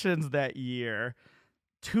the sessions that year,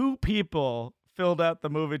 2 people filled out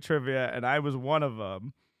the movie trivia, and I was one of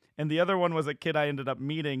them. And the other one was a kid I ended up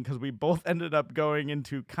meeting because we both ended up going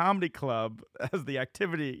into comedy club as the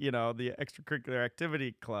activity, the extracurricular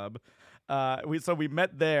activity club. We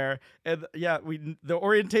met there, and the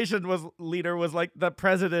orientation leader was the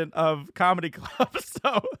president of comedy club,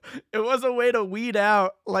 so it was a way to weed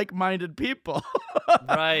out like-minded people.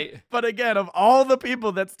 Right. But again, of all the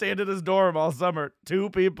people that stayed at his dorm all summer,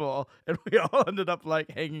 2 people, and we all ended up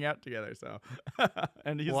hanging out together. So,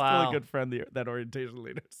 and he's still a good friend, that orientation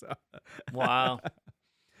leader. So, wow.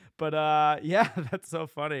 But that's so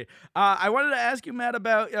funny. I wanted to ask you, Matt,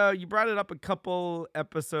 about you brought it up a couple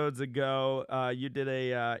episodes ago. You did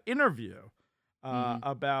a interview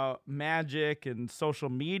about magic and social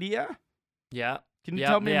media. Yeah. Can you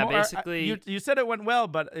tell me more? Basically, you said it went well,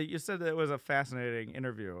 but you said it was a fascinating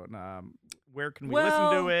interview. And where can we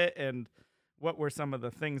listen to it, and what were some of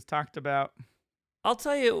the things talked about? I'll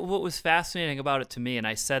tell you what was fascinating about it to me, and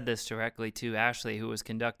I said this directly to Ashley, who was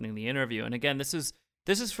conducting the interview. And again, this is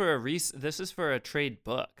for a trade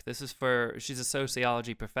book. She's a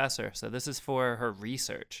sociology professor, so this is for her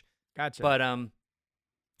research. Gotcha. But and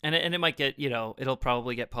it might get, it'll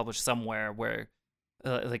probably get published somewhere where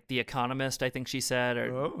The Economist, I think she said,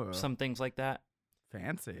 or some things like that.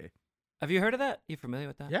 Fancy. Have you heard of that? You familiar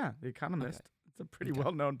with that? Yeah, The Economist. Okay. It's a pretty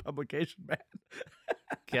well-known publication, man.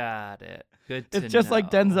 Got it. Good to know. It's just like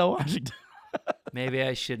Denzel Washington. Maybe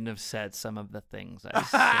I shouldn't have said some of the things I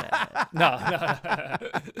said. No.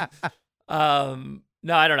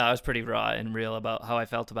 No, I don't know. I was pretty raw and real about how I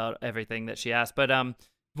felt about everything that she asked. But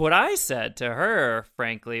what I said to her,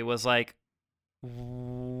 frankly, was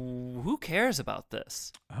who cares about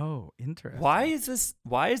this? Oh, interesting. Why is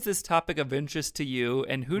this topic of interest to you,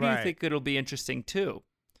 and who do you think it'll be interesting to?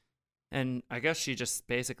 And I guess she just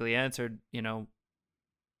basically answered, I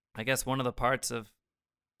guess one of the parts of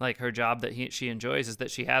her job that she enjoys is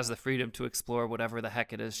that she has the freedom to explore whatever the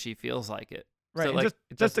heck it is she feels like it. Right. So,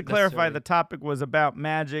 just to clarify, the topic was about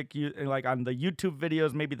magic. You on the YouTube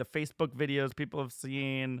videos, maybe the Facebook videos people have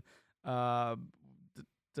seen, to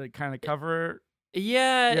kind of cover.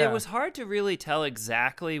 Yeah, it was hard to really tell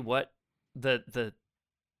exactly what the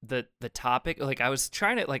topic. I was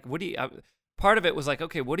trying to part of it was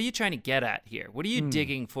okay, what are you trying to get at here? What are you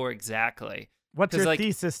digging for exactly? What's 'Cause, your like-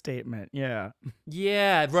 thesis statement? Yeah.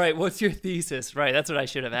 Yeah, right. What's your thesis? Right. That's what I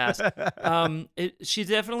should have asked. She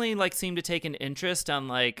definitely like seemed to take an interest on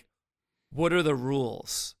like what are the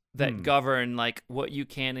rules that govern like what you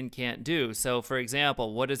can and can't do. So, for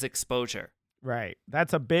example, what is exposure? Right.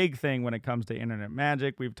 That's a big thing when it comes to internet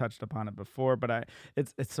magic. We've touched upon it before, but I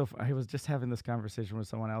was just having this conversation with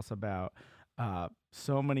someone else about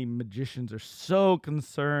so many magicians are so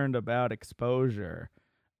concerned about exposure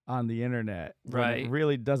on the internet. When Right. it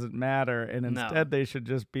really doesn't matter, and No. instead they should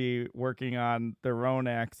just be working on their own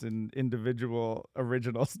acts and individual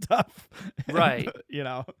original stuff. And, Right. you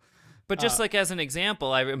know. But just like as an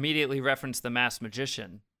example, I immediately referenced The Masked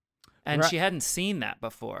Magician, and Right. she hadn't seen that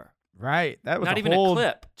before. Right. That was Not a even whole a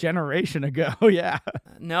clip. generation ago. Yeah.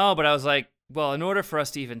 No, but I was like, well, in order for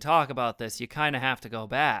us to even talk about this, you kind of have to go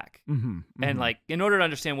back. And like, in order to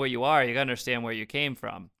understand where you are, you got to understand where you came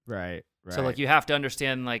from. Right. So like, you have to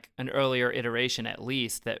understand like an earlier iteration at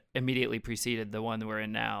least that immediately preceded the one that we're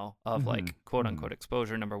in now of like quote unquote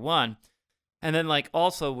exposure number one. And then like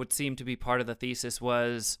also what seemed to be part of the thesis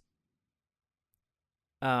was,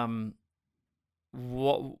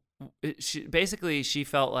 she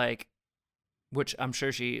felt like, which I'm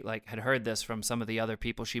sure she like had heard this from some of the other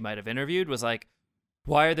people she might have interviewed, was like,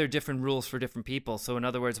 why are there different rules for different people? So in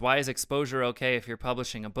other words, why is exposure okay if you're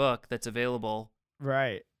publishing a book that's available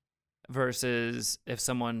Right. versus if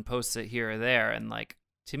someone posts it here or there? And like,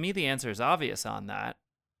 to me, the answer is obvious on that.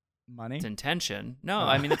 Money. It's intention. No,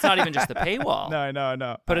 I mean, it's not even just the paywall. No, I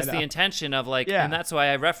know. But I it's know. the intention of like, Yeah. and that's why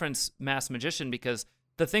I reference Masked Magician, because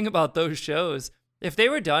the thing about those shows, if they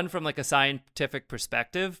were done from like a scientific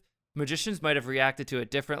perspective, magicians might have reacted to it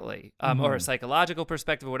differently, or a psychological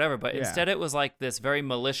perspective or whatever. But Yeah. instead it was like this very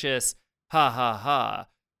malicious, ha ha ha,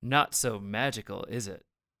 not so magical, is it?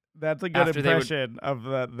 That's a good after they would- impression of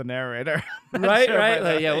the narrator. Not Right, sure right. about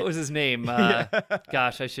Like, that. yeah, what was his name? Yeah.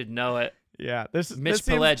 Gosh, I should know it. Yeah, Mitch seems,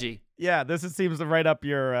 Pileggi. Yeah, this seems right up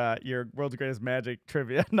your world's greatest magic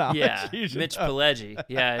trivia knowledge. Yeah, You should Mitch know. Pileggi.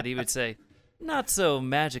 Yeah, and he would say, not so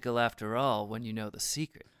magical after all when you know the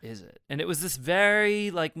secret, is it? And it was this very,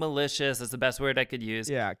 like, malicious, that's the best word I could use.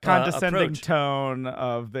 Yeah, condescending approach. tone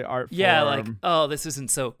of the art Yeah, form. like, oh, this isn't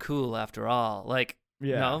so cool after all. Like,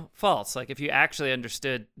 Yeah. no, false. Like, if you actually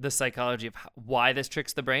understood the psychology of why this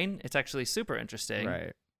tricks the brain, it's actually super interesting.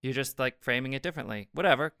 Right. You're just, like, framing it differently.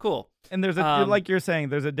 Whatever, cool. And there's like you're saying,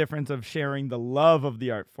 there's a difference of sharing the love of the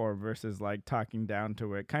art form versus like talking down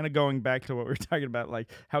to it. Kind of going back to what we were talking about, like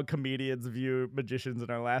how comedians view magicians in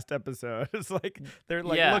our last episode. It's like they're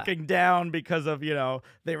like Yeah. looking down because of,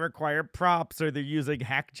 they require props or they're using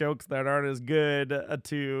hack jokes that aren't as good as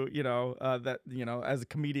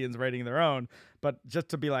comedians writing their own. But just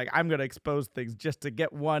to be like, I'm going to expose things just to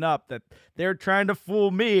get one up that they're trying to fool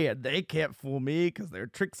me and they can't fool me because their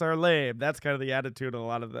tricks are lame. That's kind of the attitude a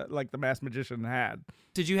lot of the Masked Magician had.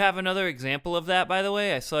 Did you have another example of that, by the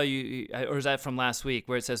way? I saw you, or is that from last week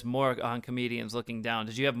where it says more on comedians looking down?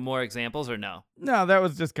 Did you have more examples or no? No, that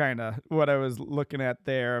was just kind of what I was looking at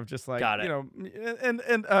there of just like, Got it.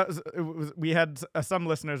 we had some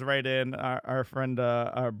listeners write in. Our friend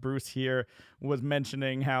Bruce here was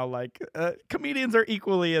mentioning how like comedians are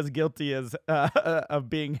equally as guilty as of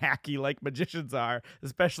being hacky like magicians are,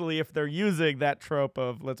 especially if they're using that trope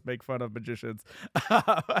of let's make fun of magicians.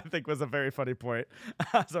 I think was a very funny point.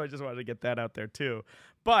 So I just wanted to get that out there too.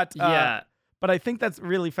 But Yeah. But I think that's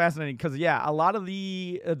really fascinating because, a lot of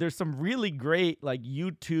there's some really great like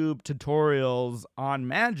YouTube tutorials on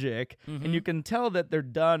magic, and you can tell that they're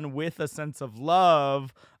done with a sense of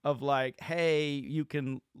love of like, hey, you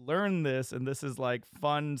can learn this, and this is like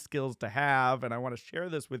fun skills to have, and I want to share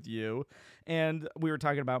this with you. And we were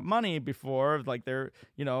talking about money before, like there's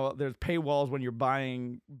paywalls when you're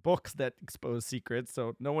buying books that expose secrets,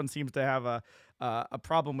 so no one seems to have a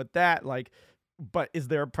problem with that. Like, but is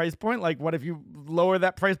there a price point? Like, what if you lower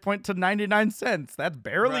that price point to 99 cents? That's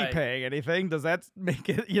barely Right. paying anything. Does that make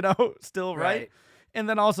it, still right? Right. And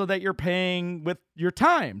then also that you're paying with your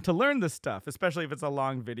time to learn this stuff, especially if it's a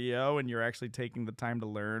long video and you're actually taking the time to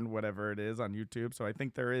learn whatever it is on YouTube. So I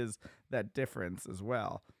think there is that difference as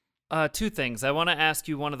well. Two things. I want to ask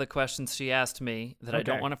you one of the questions she asked me that I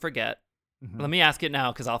don't Okay. want to forget. Let me ask it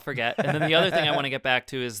now because I'll forget. And then the other thing I want to get back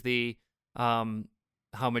to is the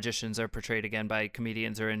how magicians are portrayed again by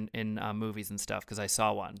comedians or in movies and stuff, because I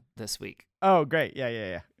saw one this week. Oh, great.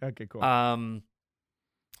 Yeah. Okay, cool.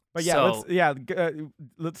 But so-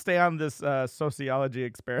 let's stay on this sociology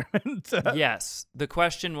experiment. Yes. The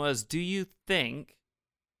question was, do you think,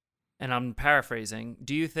 and I'm paraphrasing,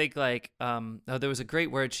 do you think like, there was a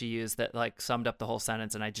great word she used that like summed up the whole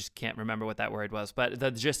sentence and I just can't remember what that word was. But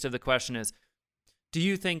the gist of the question is, do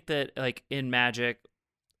you think that like in Magic,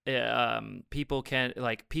 people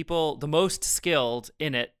the most skilled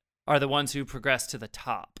in it are the ones who progress to the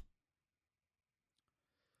top?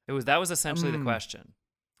 That was essentially the question.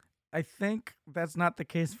 I think that's not the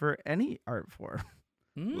case for any art form.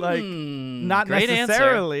 Like, not great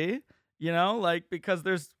necessarily, answer. Like, because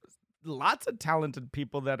there's lots of talented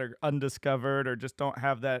people that are undiscovered or just don't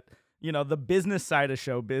have that, the business side of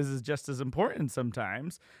showbiz is just as important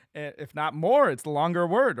sometimes. If not more, it's the longer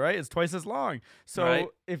word, right? It's twice as long. So Right.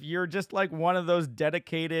 if you're just like one of those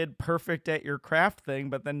dedicated, perfect at your craft thing,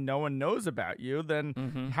 but then no one knows about you,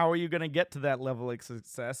 then how are you going to get to that level of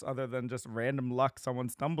success other than just random luck someone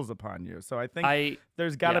stumbles upon you? So I think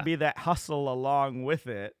there's got to be that hustle along with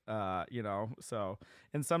it, so.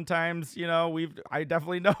 And sometimes, I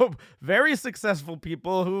definitely know very successful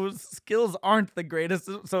people whose skills aren't the greatest.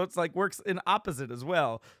 So it's like works in opposite as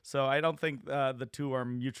well. So I don't think the two are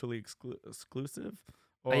mutually exclusive.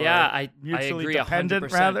 Or I mutually agree dependent,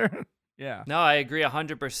 100%. rather. Yeah. No, I agree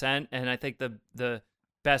 100%. And I think the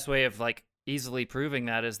best way of like easily proving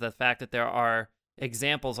that is the fact that there are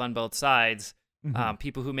examples on both sides,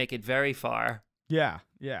 people who make it very far. Yeah.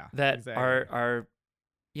 That exactly. are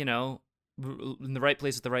in the right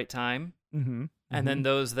place at the right time. Mm-hmm. And then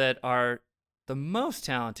those that are the most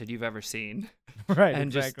talented you've ever seen. Right.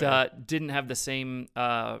 And exactly. just didn't have the same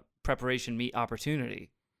preparation meet opportunity.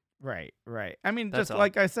 Right. I mean, That's just all.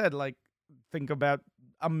 like I said, like think about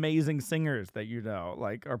amazing singers that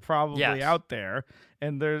like are probably out there,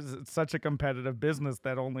 and there's such a competitive business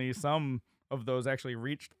that only some of those actually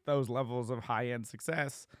reached those levels of high-end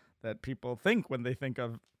success that people think when they think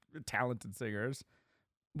of talented singers.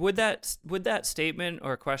 Would that statement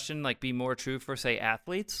or question like be more true for say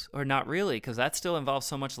athletes or not really? Because that still involves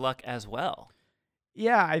so much luck as well.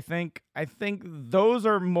 Yeah, I think those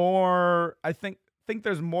are more. I think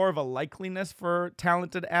there's more of a likeliness for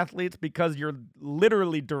talented athletes because you're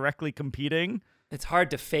literally directly competing. It's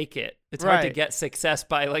hard to fake it. It's hard to get success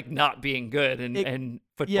by like not being good in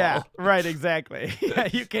football. Yeah, right, exactly. Yeah,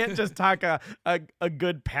 you can't just talk a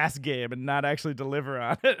good pass game and not actually deliver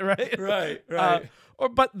on it, right? Right.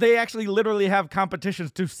 But they actually literally have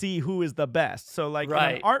competitions to see who is the best. So like in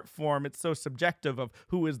an art form, it's so subjective of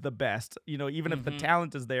who is the best. Even if the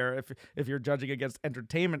talent is there, if you're judging against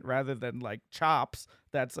entertainment rather than like chops,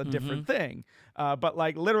 that's a different thing. But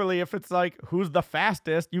like literally, if it's like who's the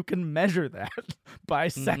fastest, you can measure that by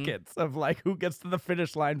seconds of like who gets to the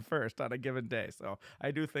finish line first on a given day. So I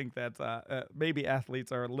do think that maybe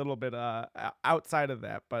athletes are a little bit outside of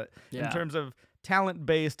that, but in terms of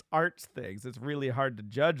talent-based arts things, it's really hard to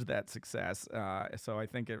judge that success. So I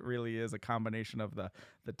think it really is a combination of the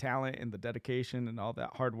talent and the dedication and all that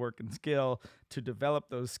hard work and skill to develop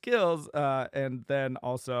those skills, and then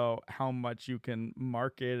also how much you can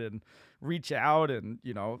market and reach out and,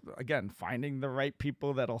 again, finding the right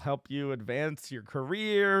people that'll help you advance your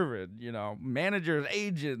career and, managers,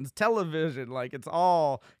 agents, television, like it's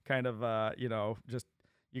all kind of, just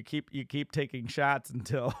you keep taking shots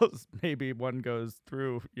until maybe one goes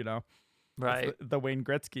through, Right. The Wayne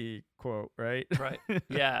Gretzky quote, right? Right.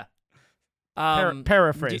 Yeah.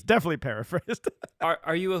 Paraphrased. Definitely paraphrased.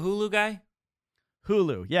 Are you a Hulu guy?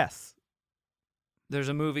 Hulu, yes. There's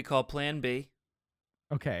a movie called Plan B.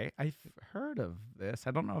 Okay, I've heard of this.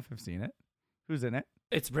 I don't know if I've seen it. Who's in it?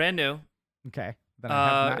 It's brand new. Okay. Then I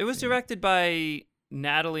have not it was seen directed by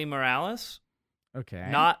Natalie Morales. Okay.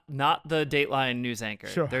 Not the Dateline news anchor.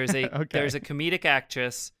 Sure. There's a Okay. there's a comedic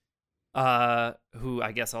actress who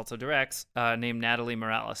I guess also directs named Natalie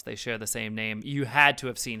Morales. They share the same name. You had to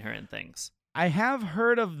have seen her in things. I have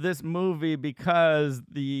heard of this movie because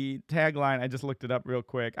the tagline, I just looked it up real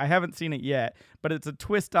quick. I haven't seen it yet, but it's a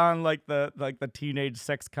twist on like the teenage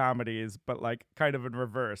sex comedies, but like kind of in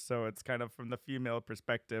reverse. So it's kind of from the female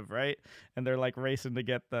perspective, right? And they're like racing to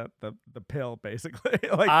get the pill, basically.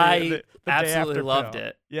 like I the absolutely day after loved pill.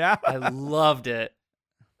 it. Yeah. I loved it.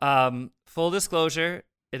 Full disclosure,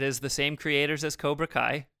 it is the same creators as Cobra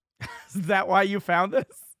Kai. Is that why you found this?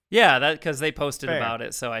 Yeah, that because they posted Fair. about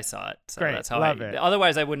it, so I saw it. So Great, that's how love it.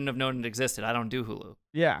 Otherwise, I wouldn't have known it existed. I don't do Hulu.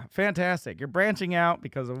 Yeah, fantastic. You're branching out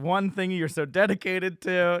because of one thing you're so dedicated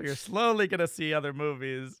to. You're slowly going to see other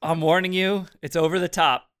movies. I'm warning you, it's over the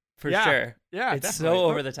top for Yeah. sure. Yeah, It's definitely. so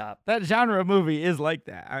over the top. That genre of movie is like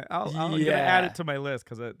that. I'm going to Yeah. add it to my list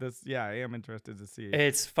because I am interested to see.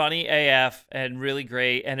 It's funny AF and really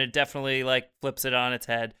great, and it definitely like flips it on its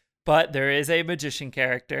head. But there is a magician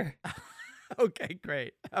character Okay,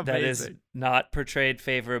 great. Amazing. that is not portrayed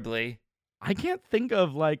favorably. I can't think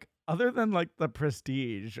of like, other than like The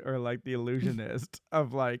Prestige or like The Illusionist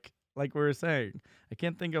of like we were saying, I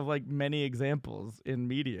can't think of like many examples in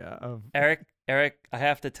media of. Eric Eric, I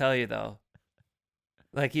have to tell you though,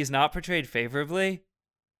 like he's not portrayed favorably,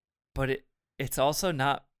 but it's also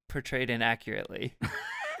not portrayed inaccurately.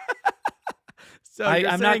 So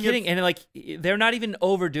I'm not kidding, and like they're not even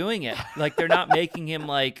overdoing it. Like they're not making him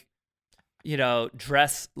like,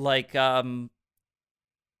 dress like the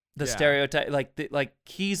stereotype. Like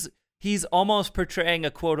he's almost portraying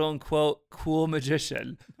a quote unquote cool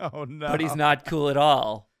magician. Oh no! But he's not cool at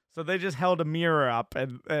all. So they just held a mirror up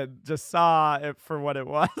and just saw it for what it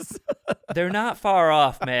was. They're not far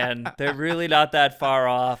off, man. They're really not that far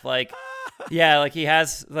off. Like, yeah, like he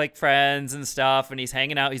has like friends and stuff, and he's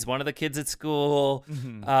hanging out. He's one of the kids at school.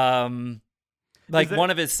 Mm-hmm. One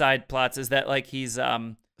of his side plots is that like he's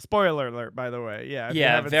spoiler alert, by the way. Yeah.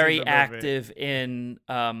 Yeah, very active in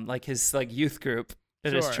like his like youth group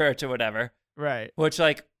at his church or whatever. Right. Which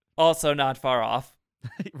like also not far off.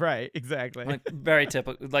 Right, exactly. Like very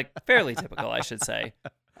typical, like fairly typical, I should say.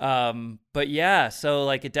 But yeah, so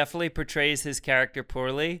like it definitely portrays his character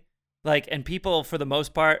poorly. Like, and people for the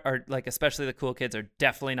most part are like, especially the cool kids, are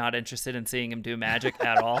definitely not interested in seeing him do magic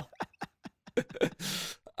at all.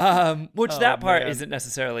 Which that part isn't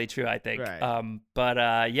necessarily true, I think. Right.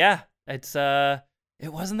 But yeah, it's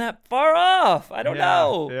it wasn't that far off. I don't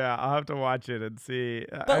know. Yeah, I'll have to watch it and see.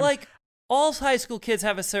 But like all high school kids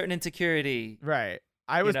have a certain insecurity. Right.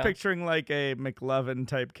 I was picturing like a McLovin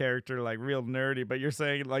type character, like real nerdy, but you're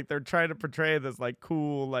saying like they're trying to portray this like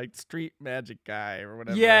cool, like street magic guy or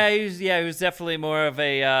whatever. Yeah, he was definitely more of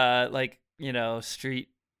a street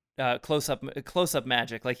close up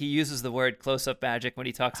magic. Like he uses the word close up magic when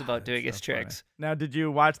he talks about doing his tricks. Now, did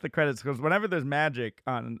you watch the credits? Because whenever there's magic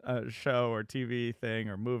on a show or TV thing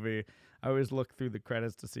or movie, I always look through the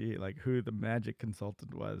credits to see like who the magic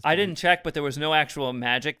consultant was. I didn't check, but there was no actual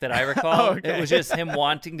magic that I recall. Okay. It was just him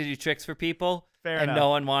wanting to do tricks for people and enough. No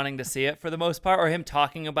one wanting to see it for the most part, or him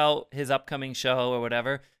talking about his upcoming show or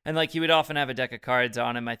whatever. And like he would often have a deck of cards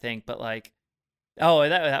on him, I think, but like, oh,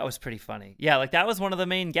 that was pretty funny. Yeah, like that was one of the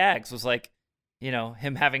main gags was like,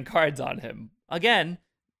 him having cards on him. Again,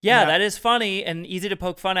 yeah, that is funny and easy to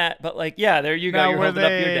poke fun at, but like, yeah, there you go. You're holding up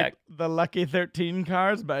your deck. The Lucky 13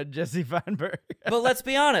 cards by Jesse Feinberg. But let's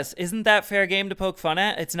be honest, isn't that fair game to poke fun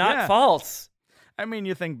at? It's not false. I mean,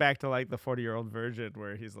 you think back to like the 40-year-old version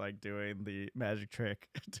where he's like doing the magic trick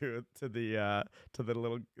to the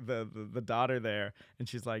little the daughter there, and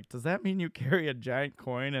she's like, "Does that mean you carry a giant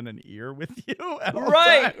coin and an ear with you?"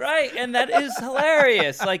 Right, and that is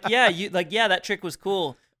hilarious. Like, that trick was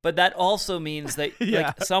cool. But that also means that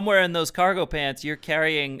like somewhere in those cargo pants, you're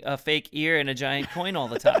carrying a fake ear and a giant coin all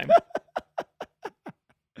the time.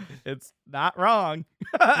 It's not wrong.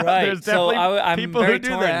 Right. There's definitely I'm people very who do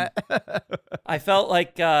torn. that. I felt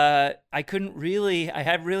like I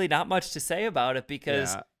had really not much to say about it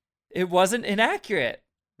because it wasn't inaccurate.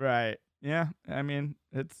 Right. Yeah. I mean,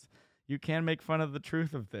 you can make fun of the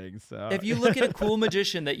truth of things. So if you look at a cool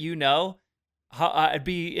magician that it'd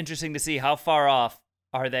be interesting to see how far off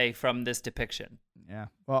are they from this depiction. Yeah.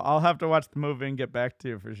 Well, I'll have to watch the movie and get back to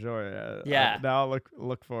you for sure. Yeah. Now I'll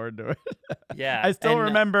look forward to it. Yeah. I still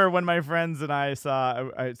remember when my friends and I saw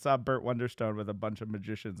Burt Wonderstone with a bunch of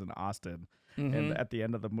magicians in Austin. Mm-hmm. And at the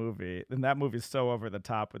end of the movie, and that movie's so over the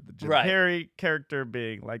top with the Jim Carrey character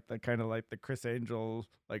being like the kind of like the Chris Angel,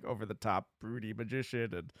 like over the top broody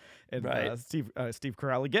magician, and Steve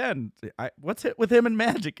Carell again. What's it with him in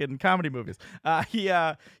magic in comedy movies?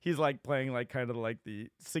 He's like playing like kind of like the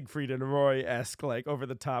Siegfried and Roy-esque like over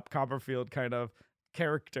the top Copperfield kind of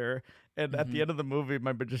character. And at the end of the movie,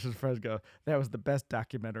 my magician's friends go, "That was the best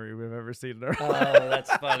documentary we've ever seen in our life." Oh,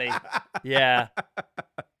 that's funny. Yeah.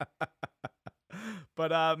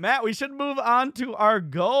 But Matt, we should move on to our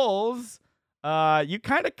goals. You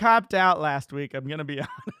kind of copped out last week. I'm gonna be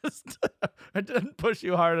honest. I didn't push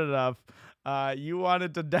you hard enough. You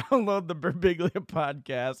wanted to download the Birbiglia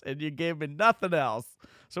podcast, and you gave me nothing else.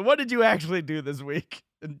 So what did you actually do this week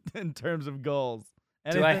in terms of goals?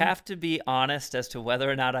 Anything? Do I have to be honest as to whether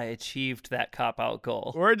or not I achieved that cop-out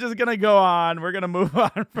goal? We're just going to go on. We're going to move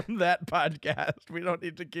on from that podcast. We don't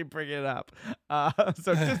need to keep bringing it up.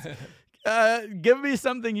 So just give me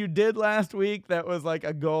something you did last week that was like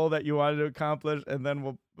a goal that you wanted to accomplish, and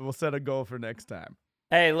then we'll set a goal for next time.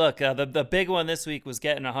 Hey, look, the big one this week was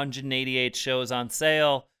getting 188 shows on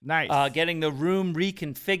sale. Nice. Getting the room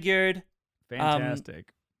reconfigured.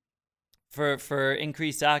 Fantastic. For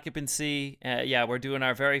increased occupancy. We're doing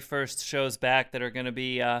our very first shows back that are going to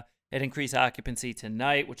be at increased occupancy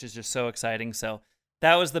tonight, which is just so exciting. So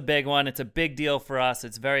that was the big one. It's a big deal for us.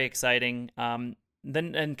 It's very exciting.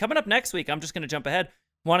 Then coming up next week, I'm just going to jump ahead.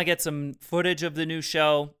 want to get some footage of the new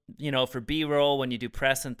show, for B-roll when you do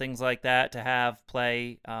press and things like that, to have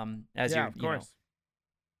play as of course.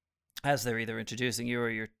 As they're either introducing you or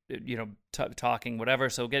you're talking, whatever.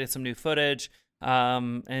 So get some new footage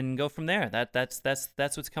and go from there. That's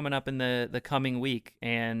what's coming up in the coming week.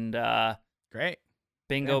 And great,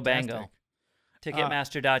 bingo fantastic. Bango,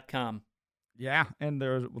 Ticketmaster.com. Yeah, and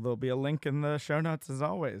there'll be a link in the show notes as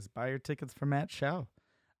always. Buy your tickets for Matt's show.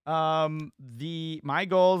 My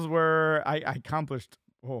goals were I accomplished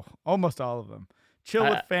almost all of them. Chill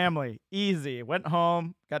with family, easy. Went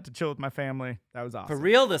home, got to chill with my family. That was awesome. For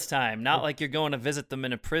real this time, not like you're going to visit them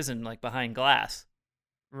in a prison like behind glass.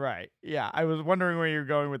 Right. Yeah, I was wondering where you're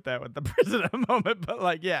going with that with the prison at the moment,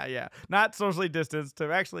 but yeah, not socially distanced,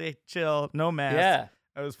 to actually chill, no mask. Yeah,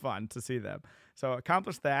 it was fun to see them. So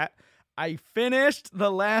accomplished that. I finished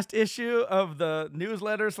the last issue of the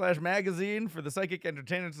newsletter/magazine for the Psychic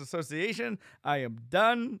Entertainers Association. I am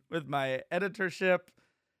done with my editorship.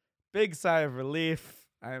 Big sigh of relief.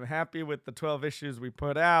 I'm happy with the 12 issues we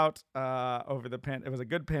put out over the it was a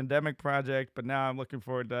good pandemic project, but now I'm looking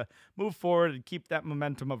forward to move forward and keep that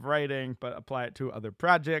momentum of writing, but apply it to other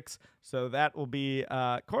projects. So that will be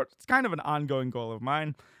it's kind of an ongoing goal of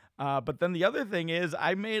mine. But then the other thing is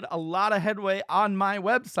I made a lot of headway on my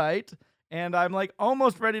website, and I'm like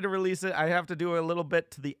almost ready to release it. I have to do a little bit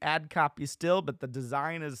to the ad copy still, but the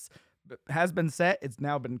design has been set. It's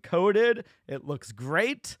now been coded. It looks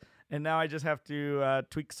great. And now I just have to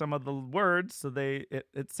tweak some of the words so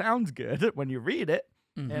it sounds good when you read it.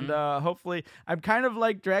 Mm-hmm. And hopefully, I'm kind of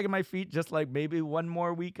like dragging my feet just like maybe one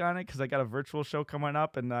more week on it because I got a virtual show coming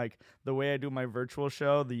up. And like the way I do my virtual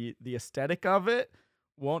show, the aesthetic of it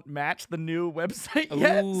won't match the new website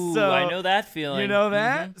yet. Ooh, so I know that feeling. You know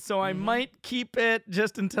that? Mm-hmm. So I might keep it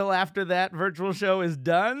just until after that virtual show is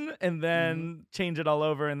done and then change it all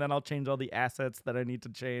over, and then I'll change all the assets that I need to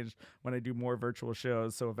change when I do more virtual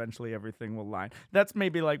shows, so eventually everything will line. That's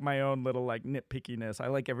maybe like my own little like nitpickiness. I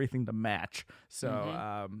like everything to match.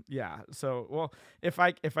 So yeah. So well, if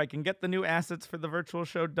I can get the new assets for the virtual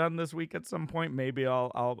show done this week at some point, maybe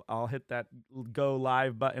I'll hit that go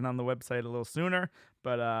live button on the website a little sooner.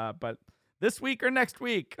 But this week or next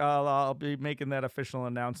week, I'll be making that official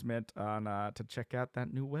announcement on to check out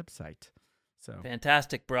that new website. So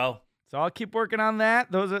fantastic, bro. So I'll keep working on that.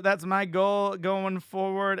 That's my goal going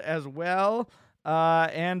forward as well.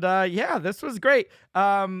 This was great.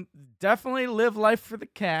 Definitely live life for the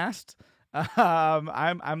cast.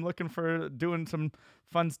 I'm looking for doing some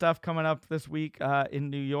fun stuff coming up this week in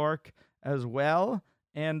New York as well.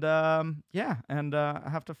 And I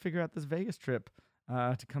have to figure out this Vegas trip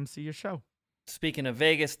to come see your show. Speaking of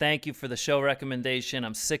Vegas, thank you for the show recommendation.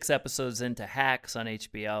 I'm 6 episodes into Hacks on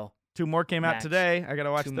HBO. 2 more came out today. I got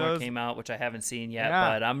to watch those. 2 more came out, which I haven't seen yet,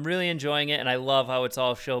 but I'm really enjoying it, and I love how it's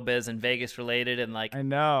all showbiz and Vegas related, and like I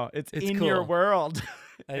know it's in cool. your world.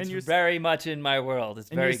 It's very much in my world. It's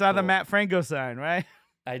very. You saw cool. the Matt Franco sign, right?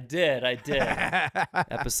 I did.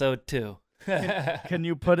 Episode 2. Can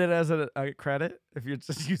you put it as a credit if you're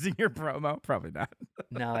just using your promo? Probably not.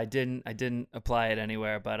 No, I didn't apply it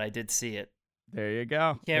anywhere, but I did see it. There you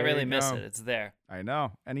go. Can't really miss it. It's there. I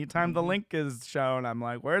know. Anytime the link is shown, I'm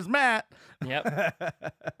like, where's Matt? Yep.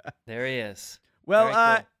 There he is. Well,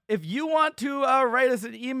 cool. If you want to write us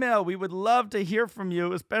an email, we would love to hear from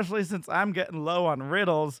you, especially since I'm getting low on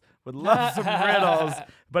riddles. Would love some riddles.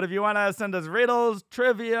 But if you want to send us riddles,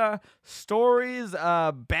 trivia, stories,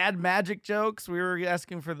 bad magic jokes, we were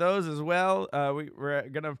asking for those as well. We're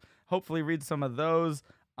going to hopefully read some of those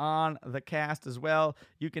on the cast as well.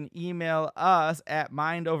 You can email us at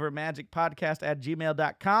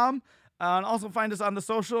mindovermagicpodcast@gmail.com. And also find us on the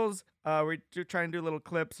socials. We do try and do little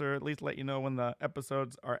clips or at least let you know when the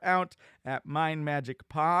episodes are out at Mind Magic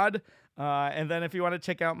Pod. And then if you want to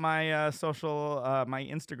check out my social, my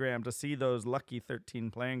Instagram to see those lucky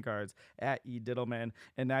 13 playing cards at eDiddleman.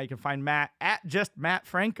 And now you can find Matt at just Matt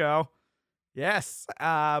Franco. Yes.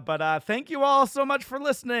 But thank you all so much for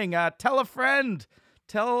listening. Tell a friend.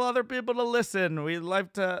 Tell other people to listen. We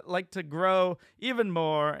like to grow even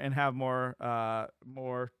more and have more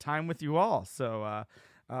time with you all. So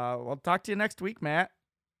we'll talk to you next week, Matt.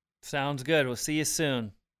 Sounds good. We'll see you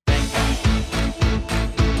soon. Thank you.